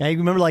 I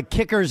remember like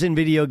kickers in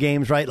video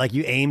games, right? Like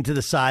you aim to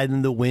the side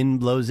and the wind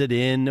blows it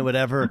in or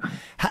whatever.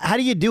 How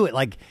do you do it?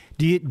 Like,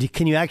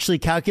 can you actually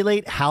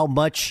calculate how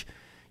much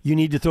you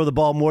need to throw the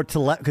ball more to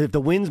left? Because if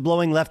the wind's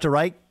blowing left to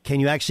right, can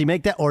you actually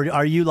make that? Or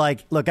are you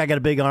like, look, I got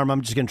a big arm,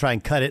 I'm just going to try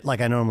and cut it like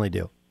I normally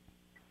do?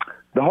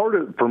 The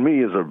hardest for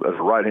me as a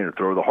right-handed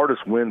thrower, the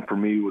hardest wind for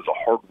me was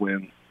a hard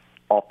wind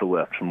off the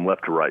left, from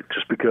left to right,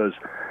 just because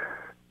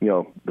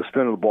the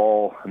spin of the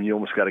ball, and you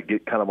almost got to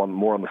get kind of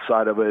more on the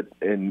side of it.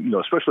 And,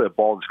 especially a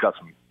ball that's got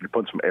you're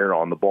putting some air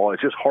on the ball.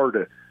 It's just hard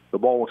the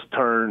ball wants to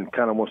turn,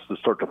 kind of wants to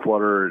start to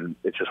flutter, and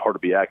it's just hard to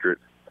be accurate.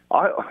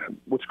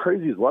 What's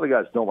crazy is a lot of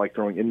guys don't like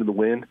throwing into the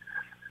wind.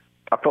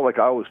 I felt like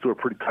I always threw a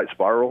pretty tight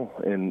spiral,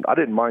 and I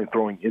didn't mind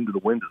throwing into the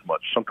wind as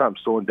much. Sometimes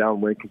throwing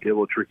downwind can get a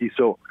little tricky.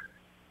 So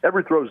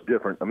every throw is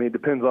different. It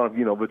depends on,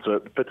 if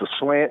it's a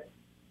slant.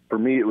 For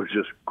me, it was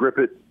just grip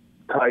it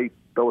tight,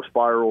 throw a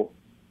spiral,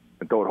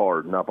 and throw it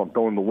hard. Now, if I'm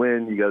throwing the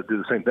wind, you got to do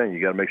the same thing. You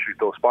got to make sure you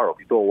throw a spiral.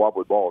 If you throw a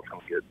wobbly ball, it's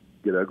going to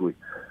get ugly.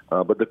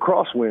 But the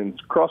crosswinds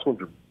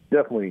are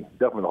definitely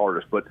the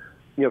hardest. But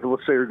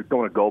let's say you're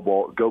throwing a go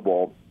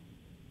ball.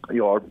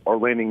 Our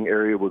landing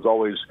area was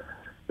always,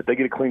 if they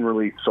get a clean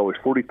release, it's always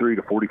 43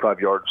 to 45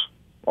 yards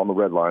on the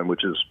red line,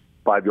 which is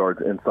 5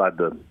 yards inside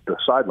the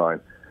sideline.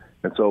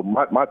 And so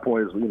my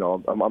point is,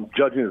 I'm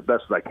judging as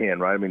best as I can,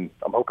 right? I'm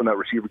hoping that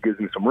receiver gives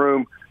me some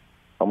room.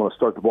 I'm going to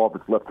start the ball,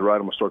 if it's left to right,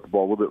 I'm going to start the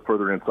ball a little bit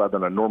further inside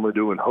than I normally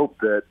do, and hope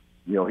that,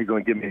 he's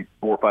going to give me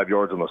 4 or 5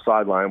 yards on the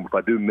sideline. If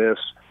I do miss,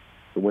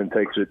 the wind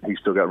takes it, he's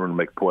still got room to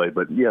make a play.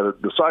 But, yeah,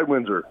 the side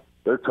winds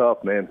they're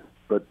tough, man.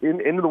 But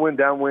into the wind,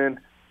 downwind,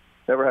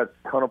 never had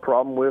a ton of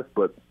problem with,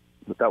 but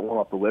with that one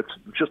off the lips,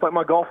 it's just like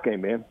my golf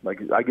game, man. Like,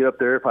 I get up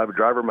there, if I have a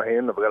driver in my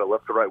hand, if I got a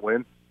left to right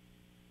wind,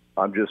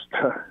 I'm just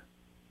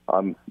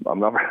I'm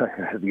not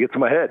it gets in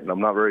my head, and I'm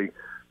not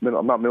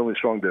mentally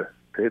strong to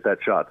hit that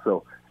shot.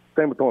 So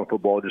same with throwing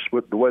football, just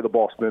with the way the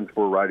ball spins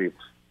for a righty,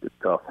 it's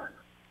tough.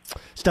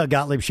 It's Doug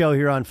Gottlieb Show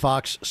here on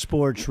Fox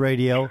Sports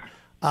Radio.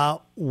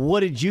 What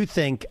did you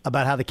think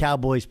about how the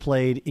Cowboys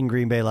played in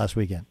Green Bay last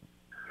weekend?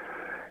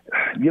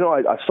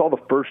 I saw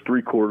the first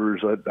 3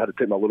 quarters. I had to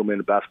take my little man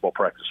to basketball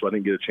practice, so I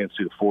didn't get a chance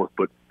to see the fourth.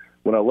 But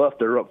when I left,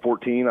 they were up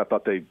 14. I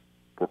thought they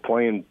were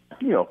playing,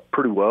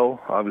 pretty well.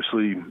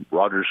 Obviously,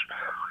 Rodgers'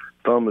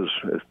 thumb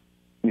is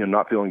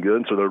not feeling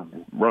good, so they're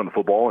running the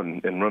football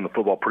and running the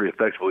football pretty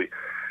effectively.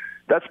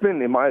 That's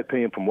been, in my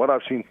opinion, from what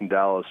I've seen from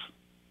Dallas,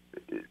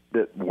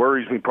 that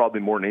worries me probably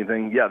more than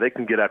anything. Yeah, they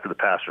can get after the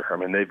passer.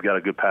 They've got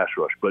a good pass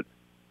rush. But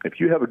if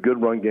you have a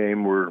good run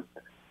game where,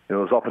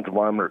 those offensive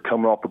linemen are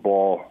coming off the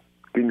ball,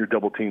 getting your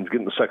double teams,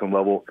 getting the second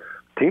level,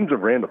 teams have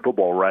ran the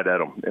football right at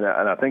them. And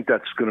I think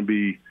that's going to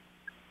be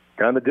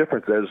kind of the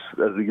difference as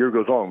the year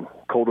goes on.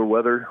 Colder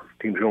weather,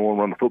 teams are going to want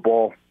to run the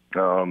football.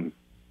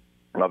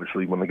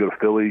 Obviously, when they go to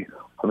Philly,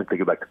 I think they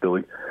go back to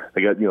Philly.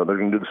 They got, they're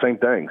going to do the same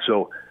thing.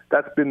 So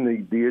that's been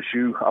the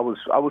issue. I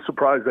was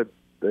surprised that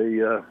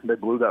they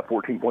blew that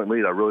 14-point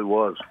lead. I really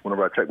was.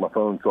 Whenever I checked my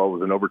phone, saw it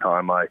was in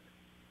overtime, I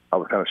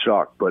was kind of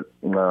shocked. But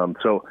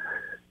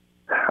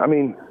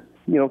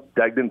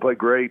Dak didn't play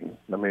great.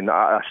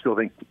 I still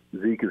think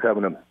Zeke is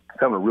having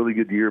a really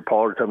good year.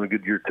 Pollard's having a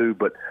good year too.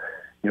 But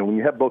when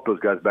you have both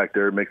those guys back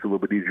there, it makes it a little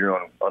bit easier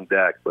on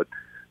Dak. But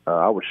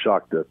I was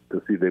shocked to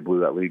see they blew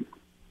that lead.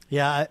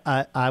 Yeah,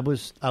 I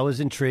was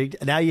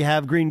intrigued. Now you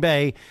have Green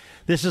Bay.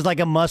 This is like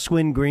a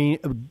must-win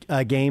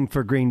game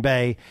for Green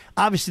Bay.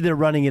 Obviously, they're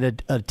running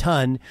it a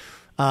ton,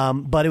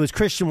 but it was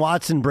Christian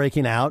Watson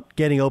breaking out,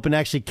 getting open,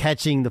 actually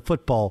catching the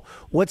football.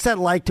 What's that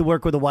like to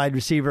work with a wide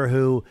receiver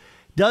who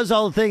does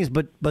all the things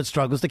but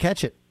struggles to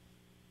catch it?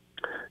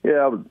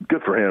 Yeah,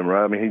 good for him,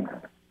 right? He's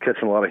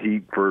catching a lot of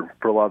heat for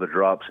a lot of the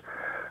drops.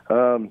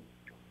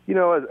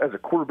 As a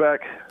quarterback,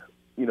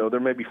 there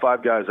may be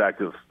 5 guys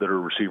active that are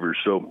receivers.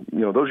 So,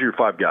 those are your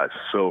 5 guys.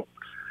 So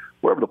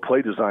whatever the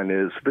play design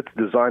is, if it's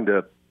designed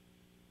to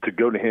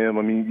go to him,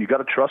 I mean, you got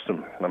to trust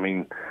him. I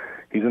mean,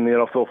 he's in the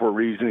NFL for a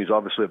reason. He's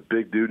obviously a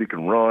big dude. He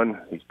can run.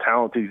 He's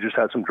talented. He just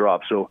had some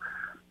drops. So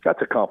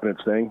that's a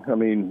confidence thing. I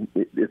mean,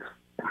 it's,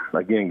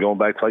 again, going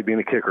back to like being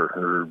a kicker,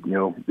 or,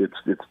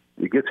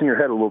 it gets in your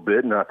head a little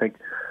bit. And I think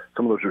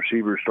some of those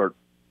receivers start,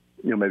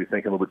 maybe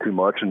thinking a little bit too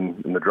much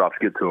and the drops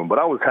get to him. But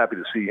I was happy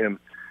to see him,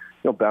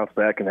 bounce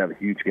back and have a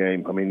huge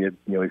game. I mean,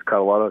 he's got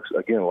a lot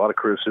of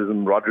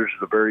criticism. Rodgers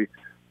is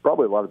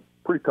probably a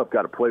pretty tough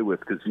guy to play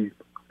with because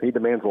he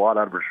demands a lot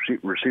out of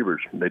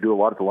receivers. They do a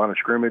lot at the line of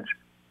scrimmage.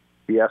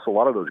 He asks a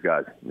lot of those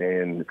guys.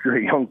 And if you're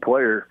a young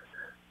player,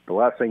 the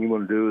last thing you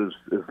want to do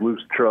is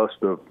lose trust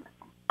of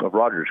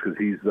Rodgers, because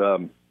he's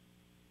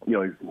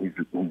he's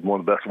one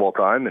of the best of all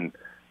time, and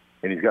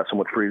he's got so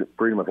much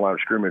freedom at the line of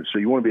scrimmage. So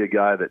you want to be a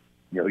guy that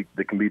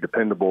that can be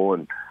dependable,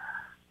 and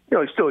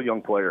he's still a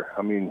young player.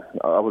 I mean,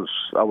 I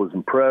was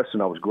impressed,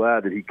 and I was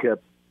glad that he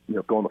kept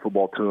throwing the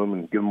football to him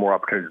and giving him more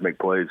opportunities to make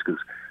plays, because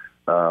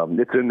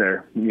it's in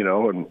there,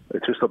 and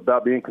it's just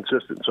about being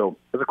consistent. So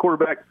as a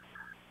quarterback,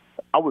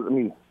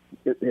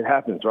 it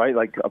happens, right?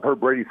 Like I've heard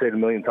Brady say it a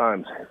million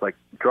times. It's like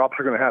drops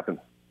are going to happen.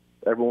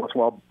 Every once in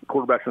a while,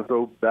 quarterbacks can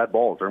throw bad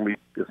balls.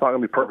 It's not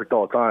going to be perfect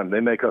all the time. They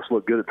make us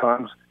look good at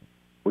times.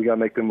 We got to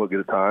make them look good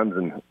at times,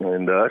 and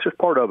that's just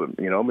part of it.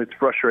 It's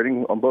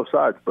frustrating on both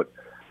sides, but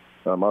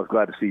I was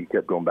glad to see he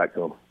kept going back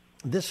to him.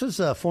 This was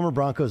former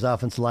Broncos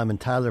offensive lineman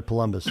Tyler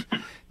Columbus.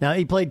 Now,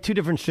 he played 2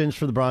 different stints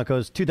for the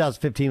Broncos.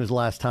 2015 was the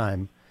last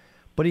time.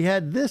 But he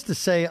had this to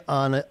say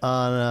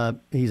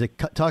he's a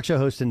talk show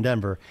host in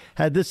Denver,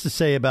 had this to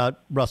say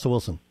about Russell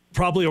Wilson.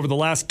 Probably over the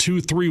last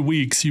 2-3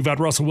 weeks, you've had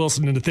Russell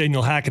Wilson and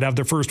Nathaniel Hackett have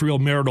their first real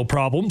marital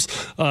problems,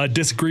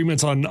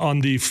 disagreements on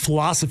the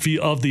philosophy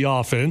of the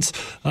offense.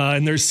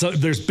 And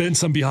there's been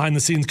some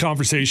behind-the-scenes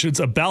conversations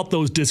about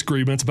those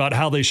disagreements, about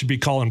how they should be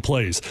calling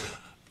plays.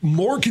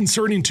 More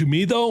concerning to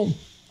me, though,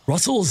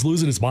 Russell is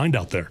losing his mind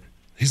out there.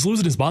 He's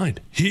losing his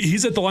mind.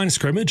 He's at the line of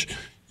scrimmage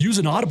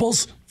using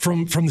audibles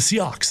from the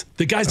Seahawks.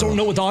 The guys don't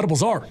know what the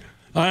audibles are.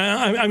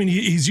 I mean,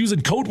 he's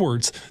using code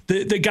words.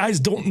 The guys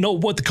don't know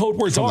what the code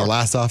words are. The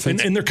last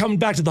offense, and they're coming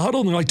back to the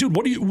huddle and they're like, "Dude,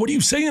 what are you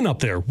saying up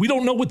there? We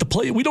don't know what the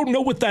play. We don't know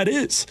what that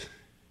is."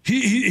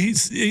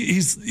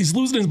 He's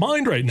losing his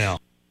mind right now.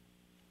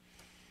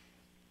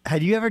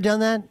 Had you ever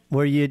done that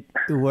where you're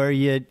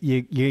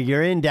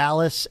in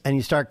Dallas and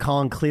you start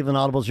calling Cleveland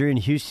audibles? You're in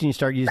Houston, you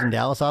start using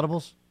Dallas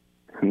audibles?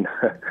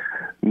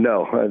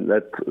 No,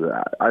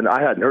 I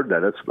hadn't heard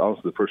that. That's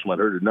honestly the first time I'd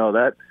heard it. No,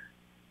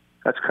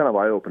 that's kind of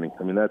eye-opening.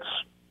 I mean, I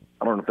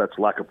don't know if that's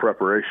lack of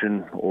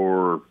preparation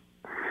or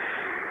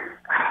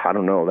I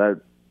don't know.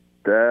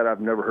 That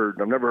I've never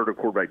heard a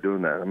quarterback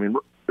doing that. I mean,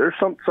 there's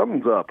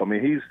something's up. I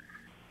mean,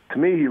 to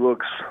me he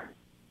looks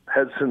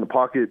heads in the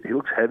pocket. He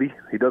looks heavy.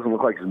 He doesn't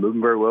look like he's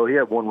moving very well. He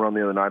had one run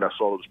the other night I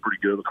saw that was pretty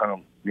good, kind of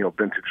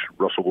vintage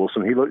Russell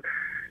Wilson. He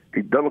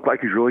doesn't look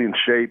like he's really in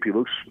shape. He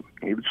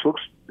just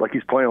looks like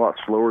he's playing a lot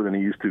slower than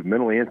he used to,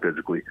 mentally and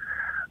physically.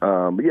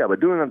 But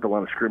doing that at the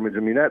line of scrimmage,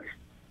 I'm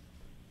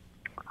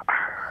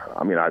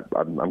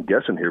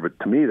guessing here, but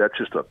to me that's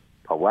just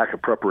a lack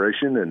of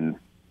preparation, and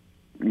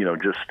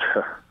just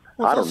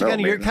I don't know.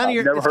 It's kind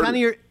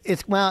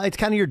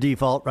of your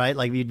default, right?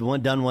 Like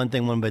you've done one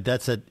thing, but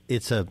it's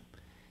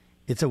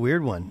a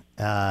weird one.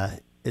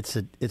 It's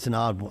an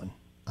odd one.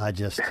 That's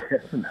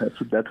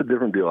a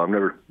different deal.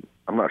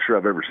 I'm not sure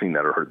I've ever seen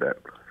that or heard that.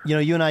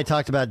 You and I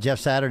talked about Jeff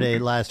Saturday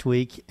last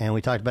week, and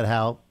we talked about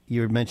how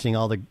you were mentioning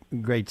all the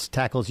great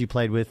tackles you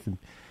played with, and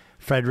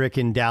Frederick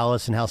in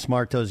Dallas, and how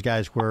smart those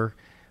guys were.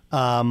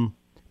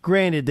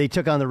 Granted, they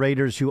took on the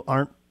Raiders, who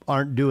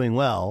aren't doing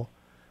well,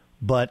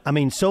 but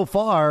so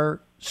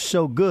far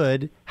so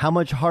good. How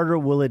much harder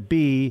will it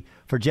be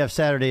for Jeff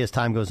Saturday as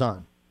time goes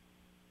on?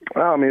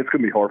 Well, it's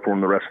going to be hard for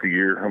him the rest of the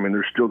year.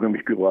 There's still going to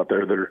be people out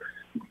there that are,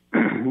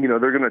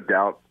 they're going to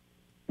doubt,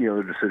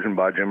 the decision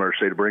by Jim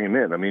Irsay to bring him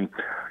in.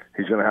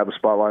 He's going to have a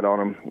spotlight on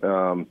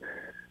him.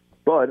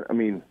 But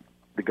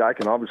the guy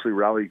can obviously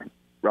rally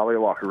a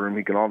locker room.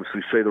 He can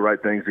obviously say the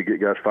right things to get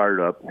guys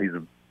fired up.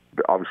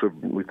 Obviously,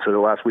 we said it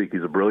last week,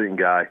 he's a brilliant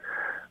guy.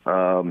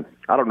 I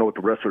don't know what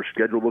the rest of their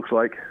schedule looks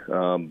like.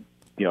 I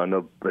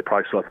know they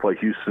probably still have to play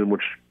Houston,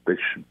 which they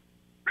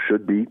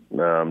should beat.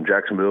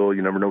 Jacksonville,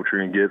 you never know what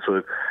you're going to get.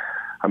 So,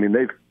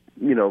 they've,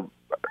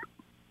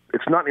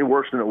 it's not any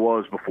worse than it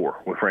was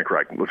before with Frank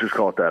Reich. Let's just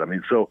call it that.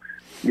 It's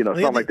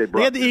not like they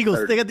brought the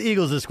Eagles. They got the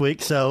Eagles this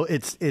week, so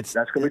it's that's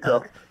going to be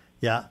tough.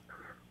 Yeah.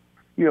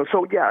 It's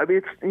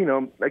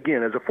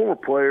again, as a former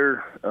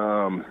player,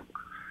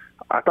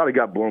 I thought it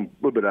got blown a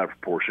little bit out of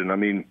proportion.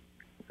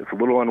 It's a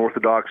little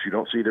unorthodox. You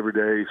don't see it every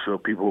day, so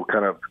people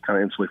kind of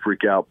instantly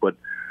freak out. But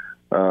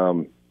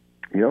when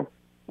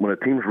a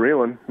team's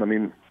reeling,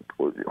 it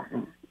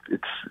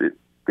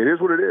is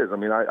what it is.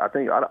 I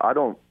think I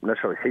don't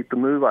necessarily hate the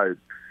move.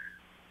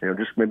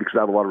 Just maybe because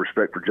I have a lot of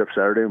respect for Jeff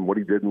Saturday and what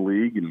he did in the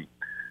league, and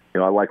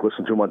I like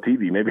listening to him on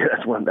TV. Maybe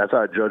that's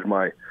how I judge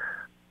my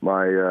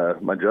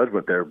my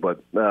judgment there.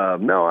 But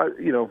no,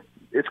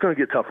 it's going to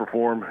get tougher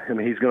for him. I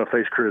mean, he's going to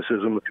face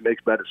criticism if he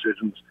makes bad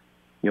decisions,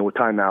 with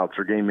timeouts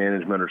or game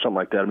management or something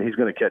like that. I mean, he's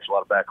going to catch a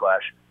lot of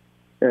backlash,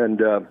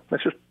 and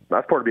that's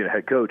part of being a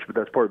head coach, but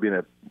that's part of being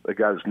a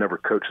guy that's never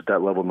coached at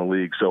that level in the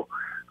league. So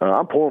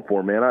I'm pulling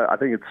for him, man. I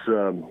think it's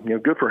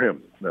good for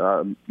him.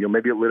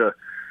 Maybe it lit a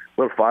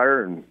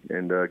fire and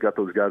got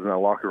those guys in that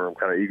locker room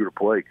kind of eager to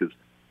play, because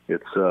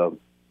it's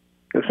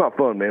not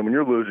fun, man. When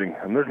you're losing,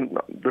 and there's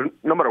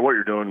no matter what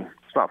you're doing,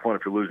 it's not fun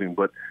if you're losing.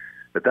 But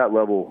at that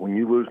level, when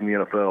you lose in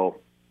the NFL,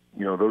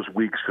 those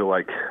weeks feel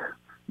like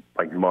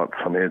months.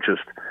 I mean,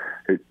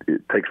 it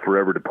takes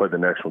forever to play the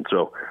next one.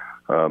 So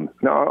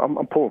no,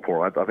 I'm pulling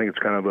for him. I think it's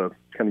kind of a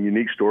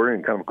unique story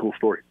and kind of a cool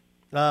story.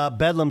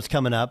 Bedlam's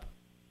coming up.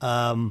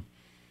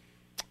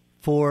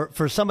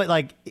 For somebody,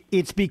 like,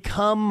 it's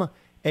become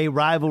a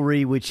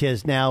rivalry which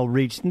has now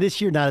reached,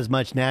 this year not as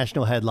much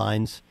national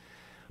headlines,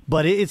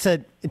 but it's a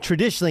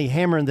traditionally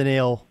hammer and the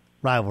nail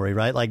rivalry,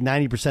 right? Like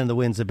 90% of the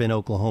wins have been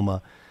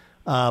Oklahoma.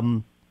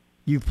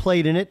 You've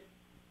played in it.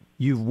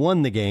 You've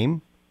won the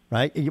game,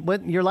 right? I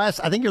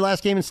think your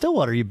last game in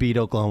Stillwater, you beat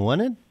Oklahoma,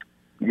 wasn't it?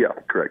 Yeah,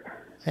 correct.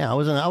 Yeah, I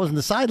was on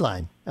the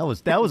sideline. That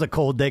was a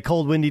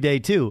cold windy day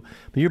too.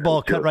 But your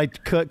ball cut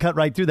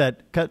right through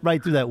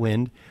that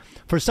wind.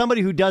 For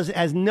somebody who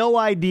has no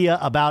idea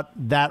about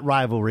that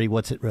rivalry,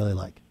 what's it really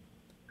like?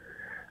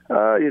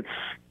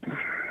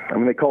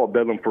 They call it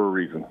Bedlam for a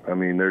reason. I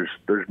mean, there's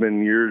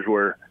been years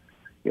where,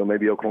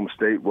 maybe Oklahoma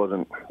State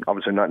wasn't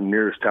obviously not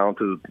near as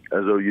talented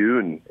as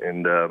OU,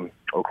 and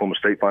Oklahoma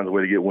State finds a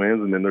way to get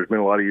wins. And then there's been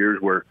a lot of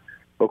years where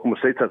Oklahoma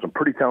State's had some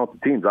pretty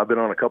talented teams. I've been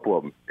on a couple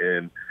of them,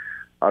 and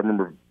I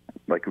remember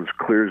like it was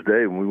clear as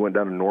day when we went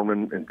down to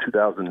Norman in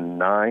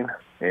 2009,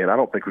 and I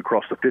don't think we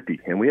crossed the 50.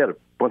 And we had a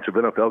bunch of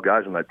NFL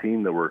guys on that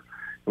team that were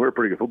a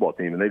pretty good football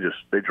team, and they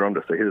drummed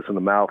us. They hit us in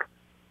the mouth,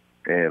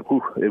 and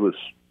it was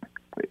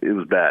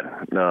bad.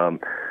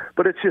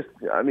 But it's just,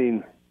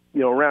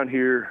 around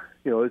here,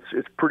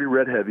 it's pretty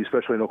red heavy,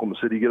 especially in Oklahoma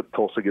City. You get up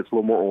Tulsa, it gets a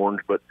little more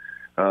orange, but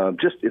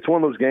it's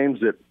one of those games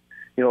that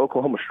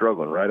Oklahoma's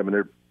struggling, right? I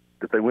mean,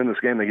 if they win this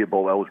game, they get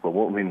bowl eligible.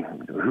 Well,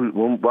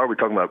 why are we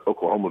talking about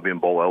Oklahoma being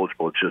bowl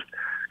eligible? It's just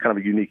kind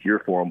of a unique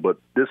year for them. But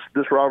this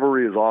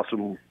rivalry is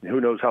awesome. Who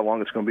knows how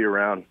long it's going to be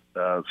around?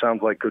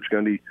 Sounds like Coach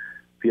Gundy,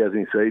 if he has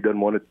any say, doesn't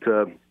want it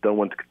to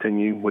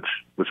continue, which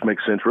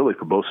makes sense really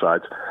for both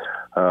sides.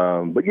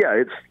 But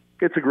yeah,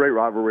 it's a great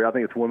rivalry. I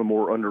think it's one of the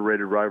more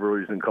underrated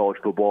rivalries in college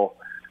football.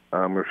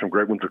 There's some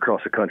great ones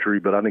across the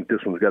country, but I think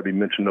this one's got to be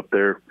mentioned up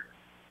there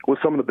with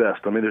some of the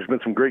best. I mean, there's been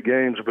some great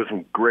games, there's been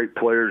some great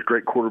players,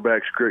 great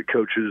quarterbacks, great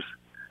coaches.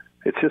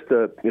 It's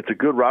a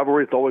good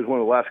rivalry. It's always one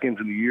of the last games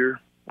of the year.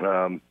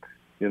 In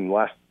the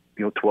last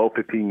 12,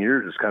 15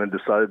 years, it's kind of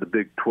decided the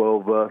Big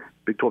 12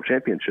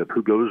 championship,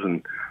 who goes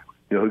and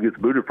who gets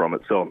booted from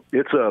it. So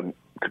it's a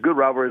good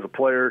rivalry as a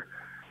player,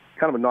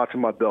 kind of a notch in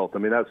my belt. I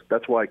mean,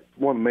 that's why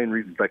one of the main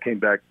reasons I came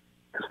back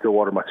to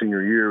Stillwater my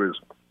senior year is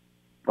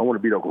I want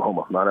to beat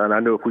Oklahoma. And I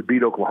know if we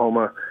beat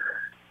Oklahoma,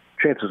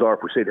 chances are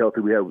if we stayed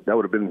healthy, that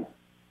would have been,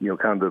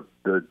 kind of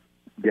the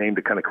game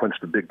to kind of clinch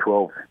the Big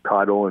 12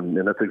 title, and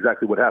that's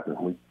exactly what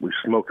happened. We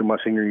smoked in my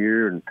senior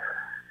year, and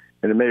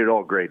it made it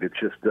all great. It's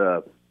just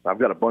I've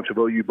got a bunch of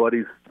OU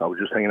buddies. I was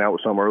just hanging out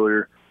with some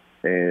earlier,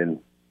 and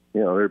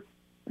they're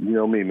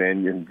me,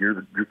 man. And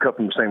you're cut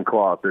from the same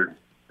cloth. They're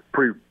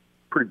pretty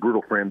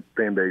brutal fan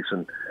base,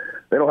 and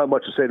they don't have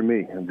much to say to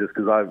me. And just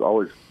because I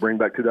always bring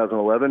back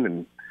 2011,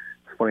 and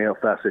it's funny how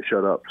fast they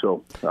shut up.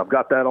 So I've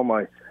got that on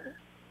my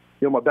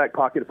my back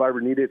pocket if I ever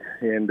need it,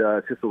 and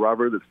it's just a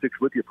rivalry that sticks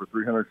with you for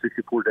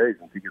 364 days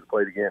until you get to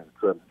play it again.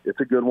 It's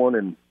a good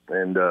one,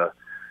 and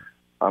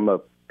I'm a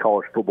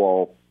college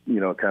football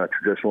kind of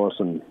traditionalist,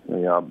 and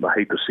I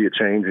hate to see it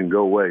change and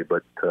go away,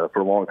 but for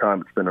a long time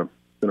it's been a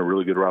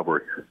really good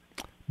rivalry.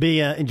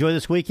 Enjoy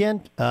this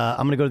weekend.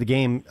 I'm going to go to the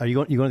game. Are you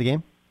going to the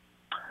game?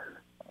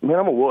 Man,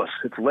 I'm a wuss.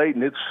 It's late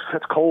and it's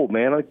cold,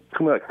 man. It's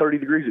going to be like 30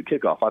 degrees at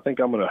kickoff. I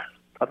think I'm gonna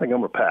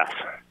pass.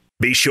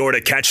 Be sure to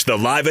catch the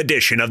live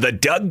edition of the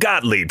Doug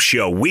Gottlieb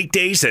Show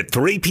weekdays at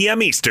 3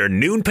 p.m. Eastern,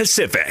 noon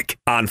Pacific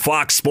on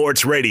Fox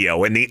Sports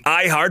Radio and the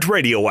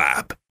iHeartRadio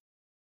app.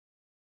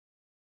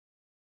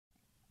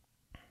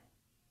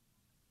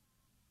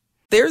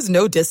 There's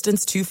no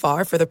distance too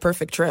far for the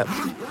perfect trip.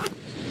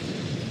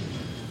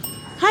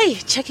 Hi,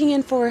 checking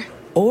in for...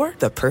 Or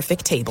the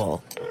perfect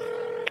table.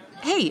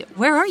 Hey,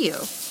 where are you?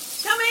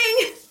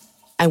 Coming!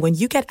 And when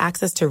you get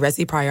access to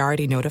Resi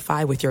Priority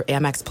Notify with your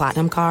Amex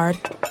Platinum card...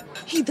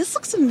 Hey, this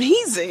looks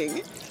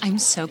amazing. I'm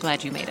so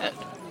glad you made it.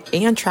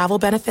 And travel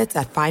benefits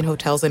at fine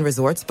hotels and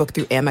resorts booked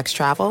through Amex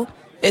Travel.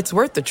 It's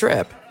worth the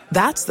trip.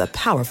 That's the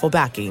powerful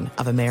backing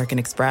of American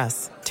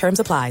Express. Terms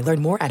apply.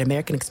 Learn more at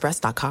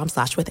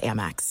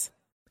americanexpress.com/withAmex.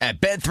 At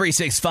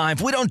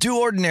Bet365, we don't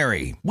do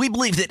ordinary. We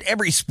believe that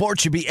every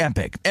sport should be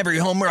epic. Every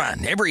home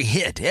run, every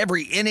hit,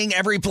 every inning,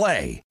 every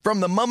play. From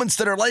the moments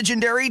that are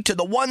legendary to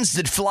the ones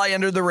that fly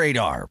under the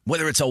radar.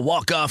 Whether it's a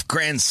walk-off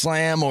grand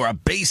slam or a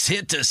base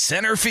hit to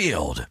center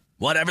field.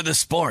 Whatever the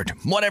sport,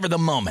 whatever the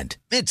moment,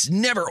 it's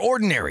never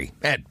ordinary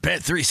at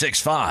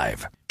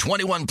Bet365.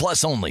 21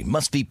 plus only.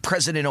 Must be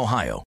present in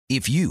Ohio.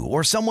 If you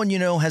or someone you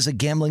know has a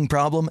gambling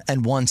problem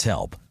and wants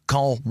help,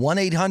 call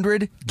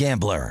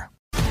 1-800-GAMBLER.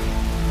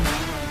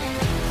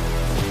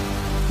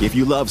 If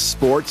you love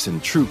sports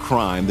and true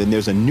crime, then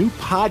there's a new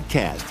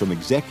podcast from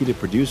executive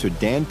producer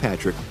Dan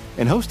Patrick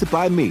and hosted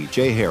by me,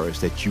 Jay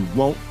Harris, that you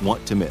won't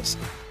want to miss.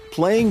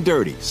 Playing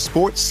Dirty: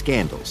 Sports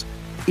Scandals.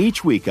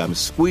 Each week, I'm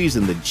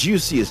squeezing the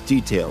juiciest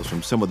details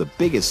from some of the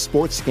biggest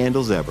sports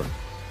scandals ever.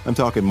 I'm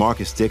talking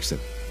Marcus Dixon,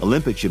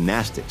 Olympic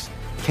gymnastics,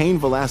 Cain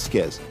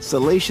Velasquez,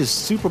 salacious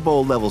Super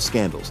Bowl-level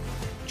scandals.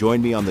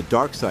 Join me on the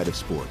dark side of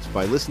sports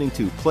by listening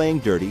to Playing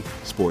Dirty: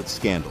 Sports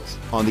Scandals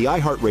on the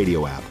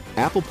iHeartRadio app,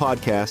 Apple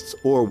Podcasts,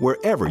 or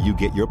wherever you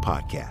get your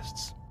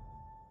podcasts.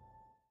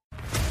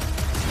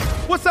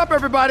 What's up,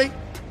 everybody?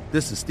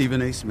 This is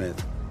Stephen A. Smith.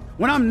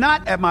 When I'm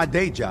not at my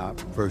day job,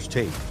 First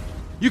Take,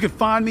 you can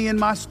find me in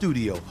my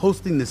studio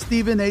hosting the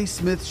Stephen A.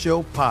 Smith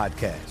Show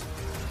podcast.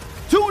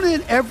 Tune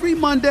in every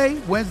Monday,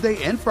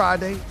 Wednesday, and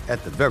Friday,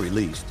 at the very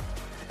least,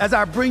 as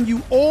I bring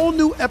you all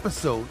new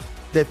episodes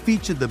that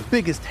feature the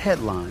biggest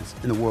headlines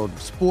in the world of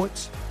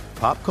sports,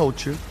 pop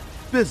culture,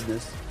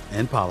 business,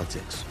 and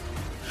politics.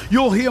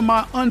 You'll hear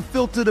my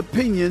unfiltered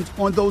opinions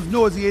on those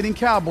nauseating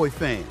Cowboy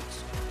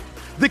fans,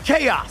 the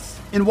chaos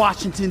in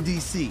Washington,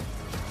 D.C.,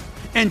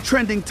 and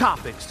trending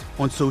topics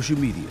on social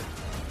media,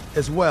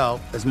 as well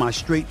as my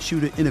straight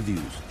shooter interviews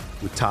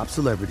with top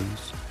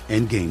celebrities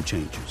and game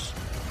changers.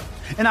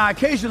 And I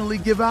occasionally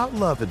give out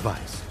love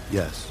advice.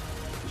 Yes,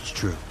 it's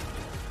true.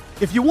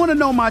 If you want to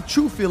know my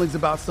true feelings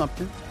about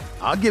something,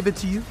 I'll give it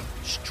to you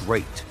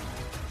straight.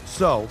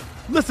 So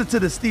listen to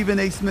the Stephen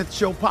A. Smith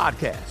Show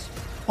podcast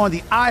on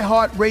the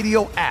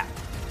iHeartRadio app,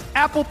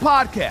 Apple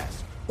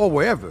Podcasts, or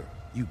wherever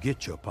you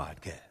get your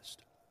podcast.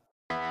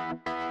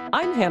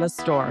 I'm Hannah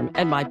Storm,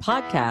 and my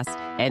podcast,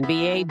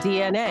 NBA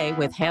DNA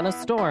with Hannah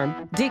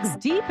Storm, digs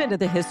deep into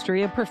the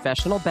history of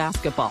professional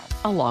basketball,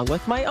 along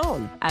with my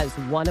own, as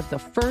one of the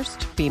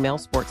first female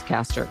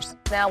sportscasters.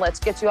 Now let's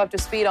get you up to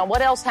speed on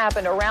what else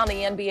happened around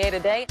the NBA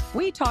today.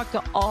 We talk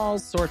to all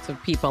sorts of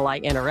people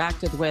I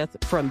interacted with,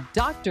 from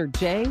Dr.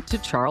 J to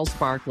Charles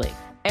Barkley,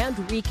 and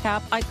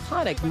recap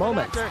iconic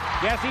moments.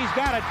 Yes, he's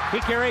got it.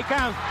 Here he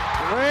comes.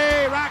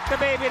 Way rock the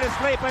baby to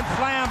sleep and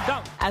slam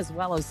dunk. As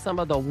well as some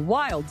of the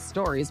wild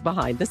stories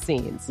behind the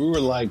scenes. We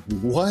were like,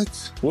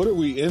 what? What are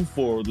we in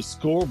for? The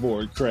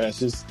scoreboard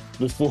crashes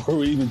before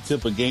we even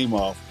tip a game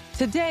off.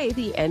 Today,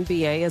 the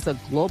NBA is a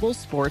global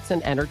sports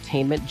and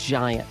entertainment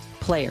giant.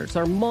 Players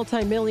are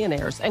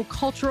multimillionaires and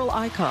cultural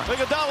icons.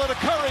 Iguodala to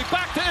Curry,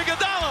 back to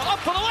Iguodala, up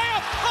for the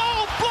layup.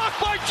 Oh,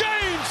 blocked by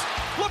James.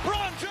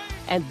 LeBron James.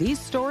 And these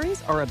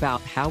stories are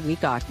about how we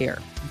got here,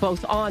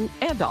 both on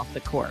and off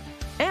the court.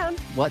 And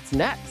what's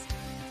next?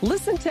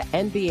 Listen to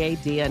NBA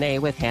DNA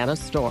with Hannah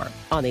Storm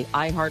on the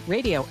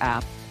iHeartRadio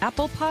app,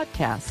 Apple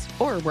Podcasts,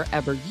 or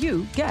wherever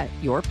you get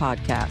your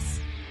podcasts.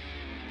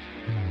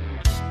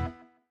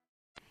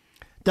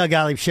 Doug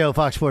Gottlieb Show,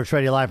 Fox Sports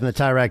Radio, live from the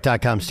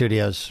TireRack.com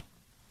studios.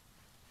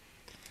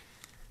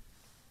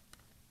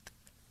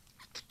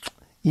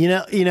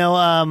 Your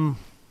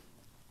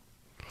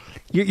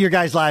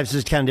guys' lives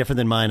is kind of different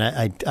than mine.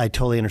 I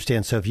totally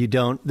understand. So if you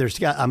don't,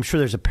 I'm sure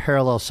there's a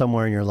parallel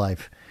somewhere in your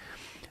life.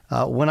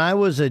 When I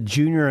was a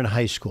junior in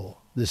high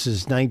school, this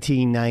is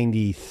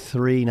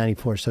 1993,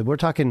 94. So we're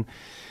talking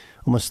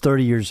almost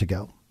 30 years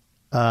ago.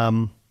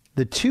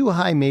 The two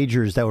high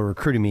majors that were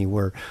recruiting me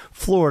were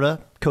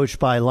Florida, coached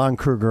by Lon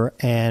Kruger,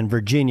 and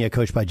Virginia,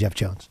 coached by Jeff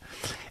Jones.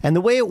 And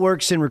the way it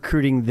works in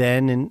recruiting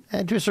then,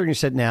 and to a certain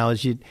extent now,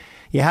 is you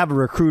have a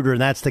recruiter, and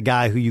that's the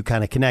guy who you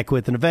kind of connect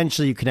with, and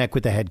eventually you connect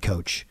with the head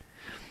coach.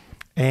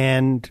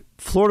 And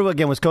Florida,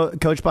 again, was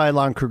coached by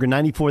Lon Kruger.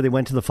 94, they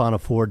went to the Final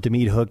Four.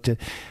 Demid Hook. They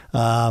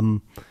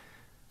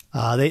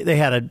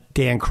had a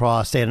Dan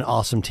Cross. They had an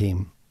awesome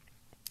team.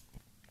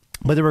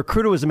 But the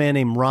recruiter was a man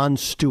named Ron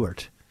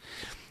Stewart.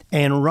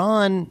 And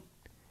Ron,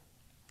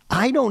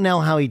 I don't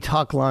know how he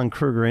talked Lon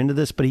Kruger into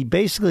this, but he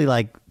basically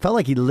felt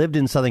like he lived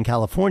in Southern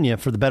California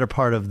for the better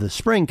part of the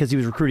spring because he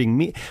was recruiting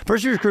me.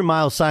 First, he was recruiting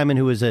Miles Simon,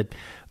 who was a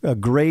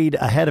grade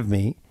ahead of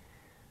me,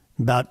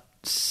 about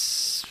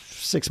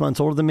 6 months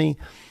older than me,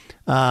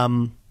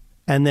 and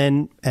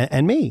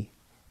me.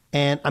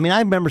 And I mean, I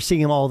remember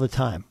seeing him all the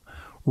time.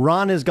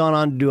 Ron has gone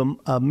on to do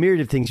a myriad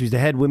of things. He was the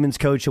head women's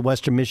coach at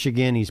Western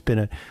Michigan. He's been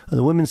on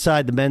the women's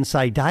side, the men's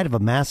side. He died of a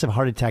massive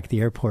heart attack at the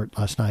airport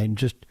last night, and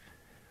just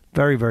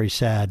very, very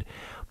sad.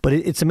 But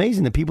it's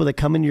amazing the people that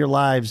come into your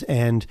lives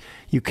and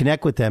you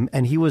connect with them.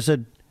 And he was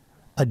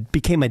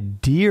became a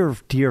dear,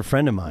 dear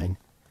friend of mine.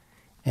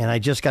 And I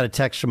just got a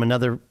text from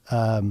another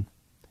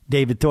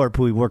David Thorpe,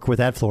 who we work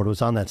with at Florida,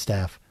 was on that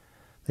staff.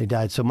 They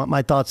died. So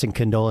my thoughts and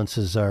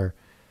condolences are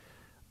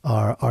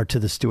to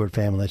the Stewart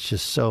family. That's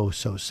just so,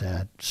 so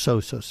sad.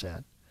 So, so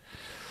sad.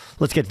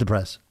 Let's get to the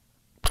press.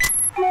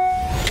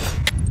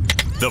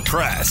 The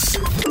press.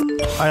 All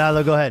right,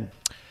 Aldo, go ahead.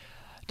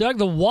 Doug,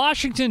 the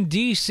Washington,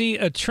 D.C.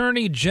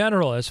 Attorney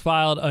General has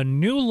filed a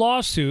new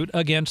lawsuit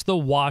against the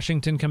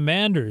Washington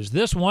Commanders.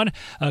 This one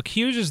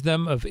accuses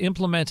them of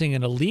implementing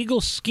an illegal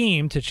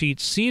scheme to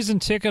cheat season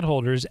ticket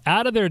holders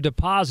out of their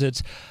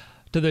deposits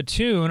to the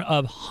tune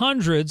of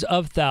hundreds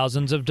of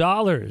thousands of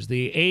dollars.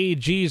 The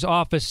AG's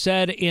office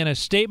said in a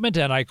statement,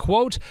 and I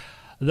quote,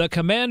 "The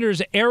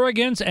Commanders'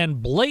 arrogance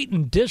and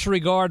blatant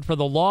disregard for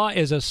the law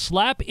is a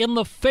slap in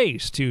the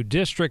face to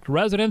district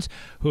residents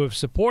who have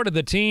supported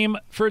the team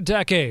for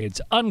decades,"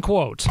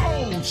 unquote.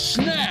 Oh,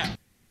 snap!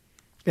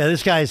 Yeah,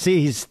 this guy,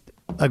 he's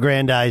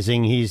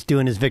aggrandizing. He's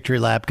doing his victory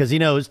lap because he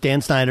knows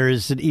Dan Snyder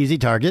is an easy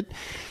target.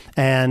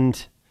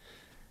 And,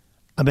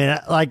 I mean,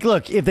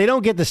 look, if they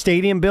don't get the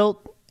stadium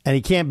built and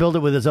he can't build it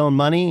with his own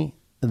money,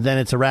 then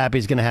it's a wrap.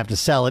 He's going to have to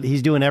sell it.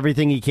 He's doing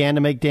everything he can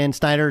to make Dan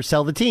Snyder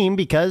sell the team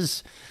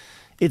because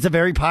it's a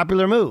very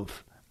popular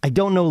move. I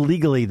don't know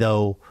legally,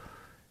 though,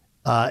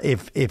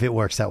 if it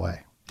works that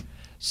way.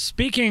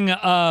 Speaking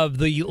of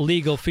the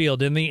legal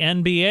field, in the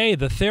NBA,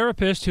 the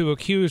therapist who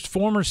accused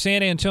former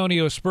San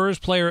Antonio Spurs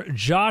player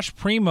Josh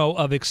Primo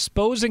of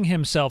exposing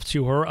himself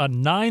to her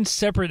on 9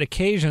 separate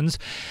occasions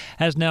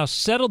has now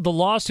settled the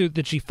lawsuit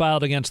that she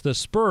filed against the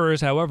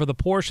Spurs. However, the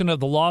portion of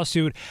the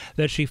lawsuit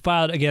that she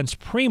filed against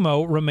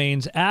Primo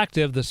remains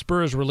active. The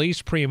Spurs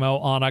released Primo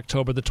on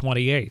October the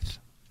 28th.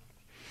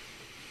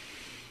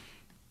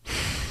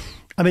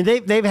 I mean,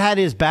 they've had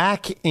his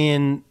back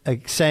in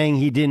saying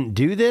he didn't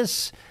do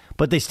this,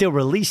 but they still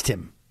released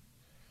him.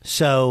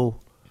 So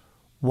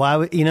why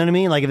would, you know what I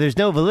mean? Like, if there's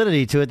no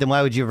validity to it, then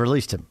why would you have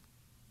released him?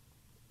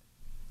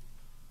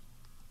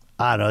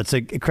 I don't know. It's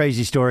a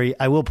crazy story.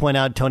 I will point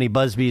out Tony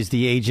Busby is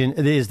the agent,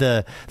 is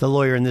the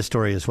lawyer in this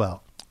story as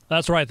well.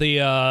 That's right, the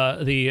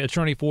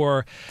attorney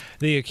for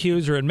the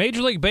accuser. In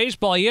Major League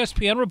Baseball,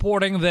 ESPN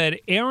reporting that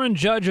Aaron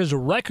Judge's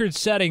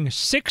record-setting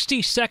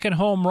 60-second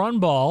home run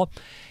ball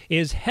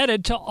is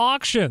headed to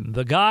auction.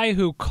 The guy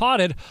who caught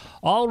it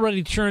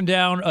already turned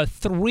down a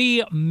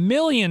 $3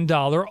 million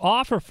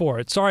offer for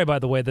it. Sorry, by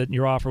the way, that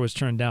your offer was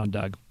turned down,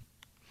 Doug.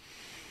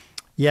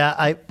 Yeah,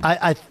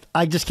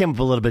 I just came up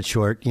a little bit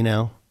short, you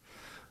know.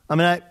 I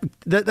mean,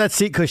 that's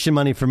seat cushion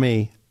money for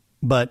me,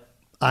 but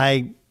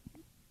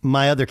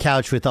my other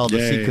couch with all the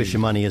seat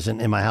cushion money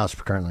isn't in my house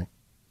currently.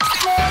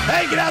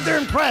 Hey, get out there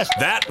and press.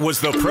 That was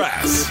the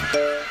press.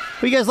 What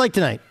do you guys like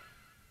tonight?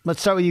 Let's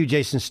start with you,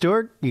 Jason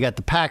Stewart. You got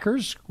the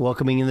Packers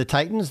welcoming in the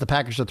Titans. The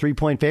Packers are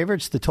 3-point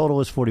favorites. The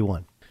total is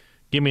 41.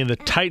 Give me the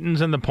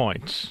Titans and the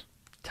points.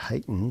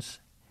 Titans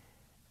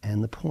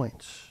and the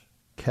points.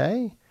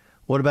 Okay.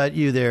 What about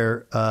you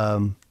there,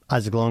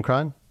 Isaac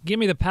Lowenkron? Give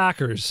me the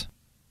Packers.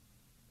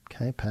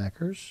 Okay,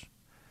 Packers.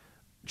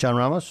 John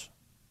Ramos?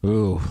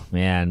 Ooh,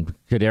 man.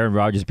 Could Aaron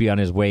Rodgers be on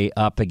his way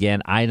up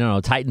again? I don't know.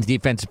 Titans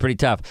defense is pretty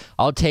tough.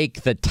 I'll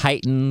take the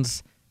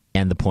Titans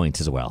and the points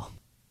as well.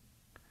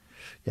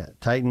 Yeah,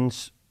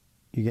 Titans.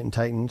 You getting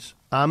Titans?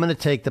 I'm going to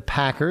take the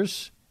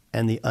Packers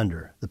and the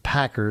under. The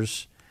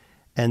Packers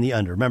and the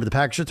under. Remember, the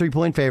Packers are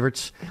 3-point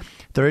favorites.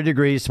 30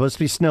 degrees, supposed to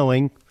be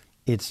snowing.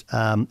 It's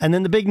and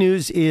then the big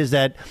news is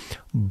that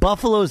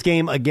Buffalo's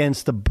game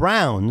against the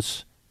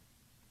Browns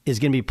is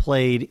going to be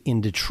played in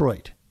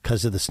Detroit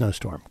because of the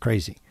snowstorm.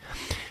 Crazy.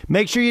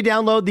 Make sure you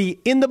download the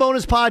In the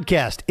Bonus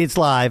podcast. It's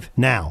live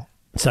now.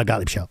 It's Doug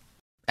Gottlieb Show.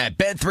 At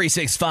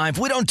Bet365,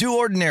 we don't do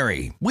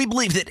ordinary. We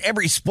believe that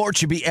every sport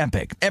should be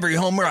epic. Every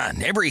home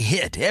run, every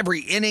hit,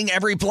 every inning,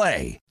 every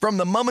play. From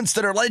the moments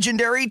that are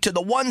legendary to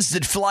the ones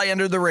that fly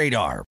under the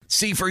radar.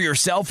 See for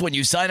yourself when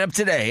you sign up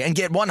today and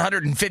get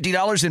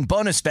 $150 in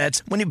bonus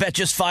bets when you bet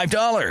just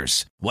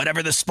 $5.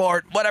 Whatever the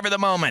sport, whatever the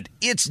moment,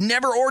 it's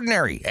never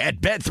ordinary at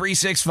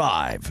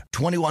Bet365.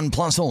 21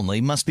 plus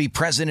only. Must be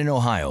present in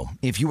Ohio.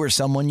 If you or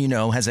someone you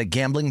know has a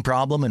gambling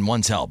problem and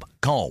wants help,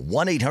 call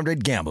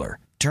 1-800-GAMBLER.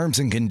 Terms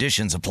and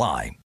conditions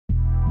apply.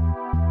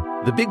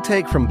 The Big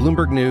Take from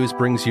Bloomberg News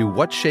brings you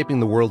what's shaping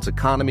the world's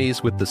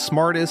economies with the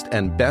smartest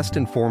and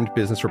best-informed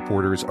business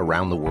reporters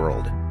around the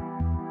world.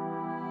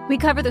 We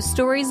cover the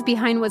stories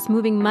behind what's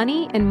moving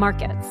money and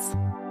markets,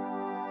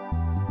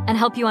 and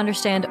help you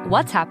understand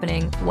what's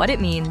happening, what it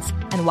means,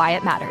 and why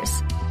it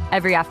matters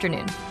every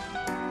afternoon.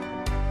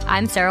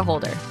 I'm Sarah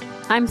Holder.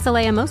 I'm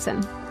Saleha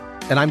Mohsin.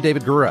 And I'm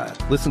David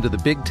Gura. Listen to The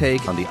Big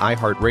Take on the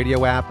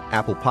iHeartRadio app,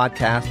 Apple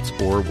Podcasts,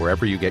 or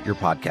wherever you get your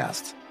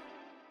podcasts.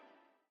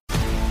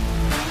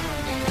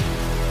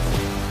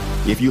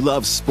 If you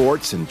love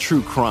sports and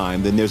true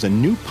crime, then there's a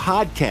new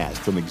podcast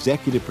from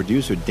executive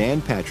producer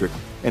Dan Patrick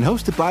and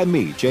hosted by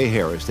me, Jay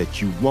Harris, that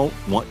you won't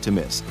want to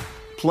miss.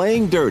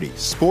 Playing Dirty: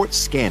 Sports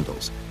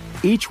Scandals.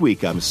 Each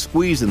week, I'm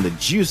squeezing the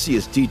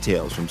juiciest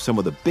details from some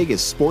of the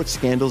biggest sports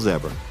scandals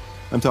ever.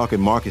 I'm talking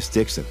Marcus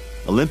Dixon,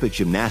 Olympic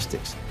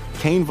gymnastics,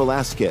 Cain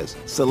Velasquez,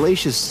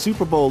 salacious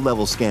Super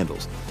Bowl-level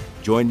scandals.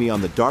 Join me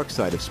on the dark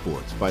side of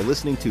sports by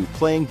listening to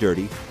Playing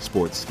Dirty: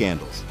 Sports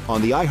Scandals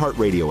on the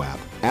iHeartRadio app,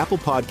 Apple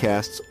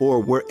Podcasts, or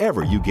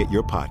wherever you get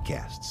your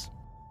podcasts.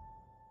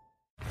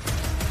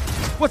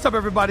 What's up,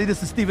 everybody?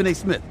 This is Stephen A.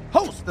 Smith,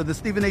 host host of the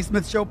Stephen A.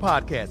 Smith Show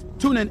podcast.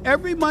 Tune in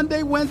every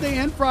Monday, Wednesday,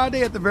 and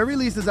Friday at the very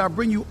least as I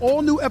bring you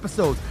all new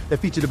episodes that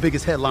feature the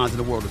biggest headlines in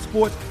the world of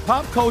sports,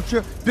 pop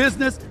culture,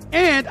 business,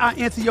 and I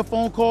answer your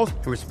phone calls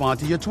and respond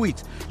to your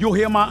tweets. You'll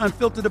hear my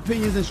unfiltered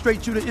opinions and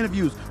straight-shooter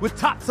interviews with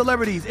top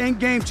celebrities and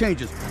game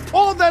changers.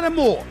 All that and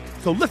more.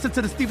 So listen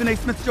to the Stephen A.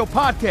 Smith Show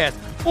podcast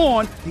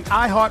on the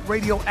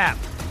iHeartRadio app,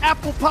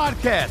 Apple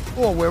Podcasts,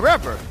 or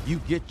wherever you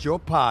get your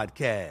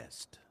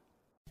podcast.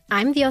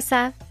 I'm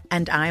Diosa.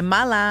 And I'm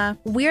Mala.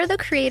 We're the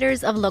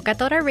creators of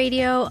Locatora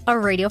Radio, a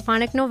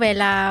radiophonic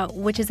novela,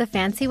 which is a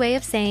fancy way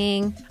of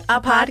saying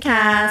a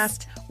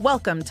podcast.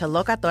 Welcome to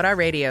Locatora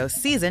Radio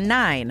Season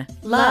 9,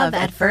 Love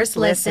at First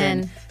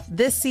Listen.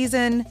 This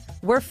season,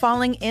 we're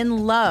falling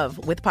in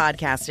love with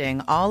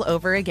podcasting all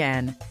over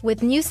again.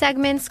 With new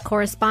segments,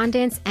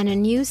 correspondence, and a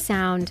new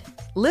sound.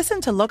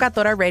 Listen to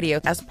Locatora Radio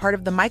as part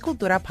of the My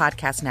Cultura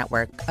Podcast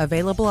Network,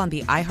 available on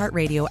the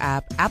iHeartRadio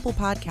app, Apple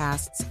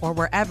Podcasts, or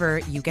wherever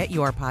you get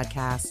your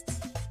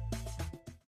podcasts.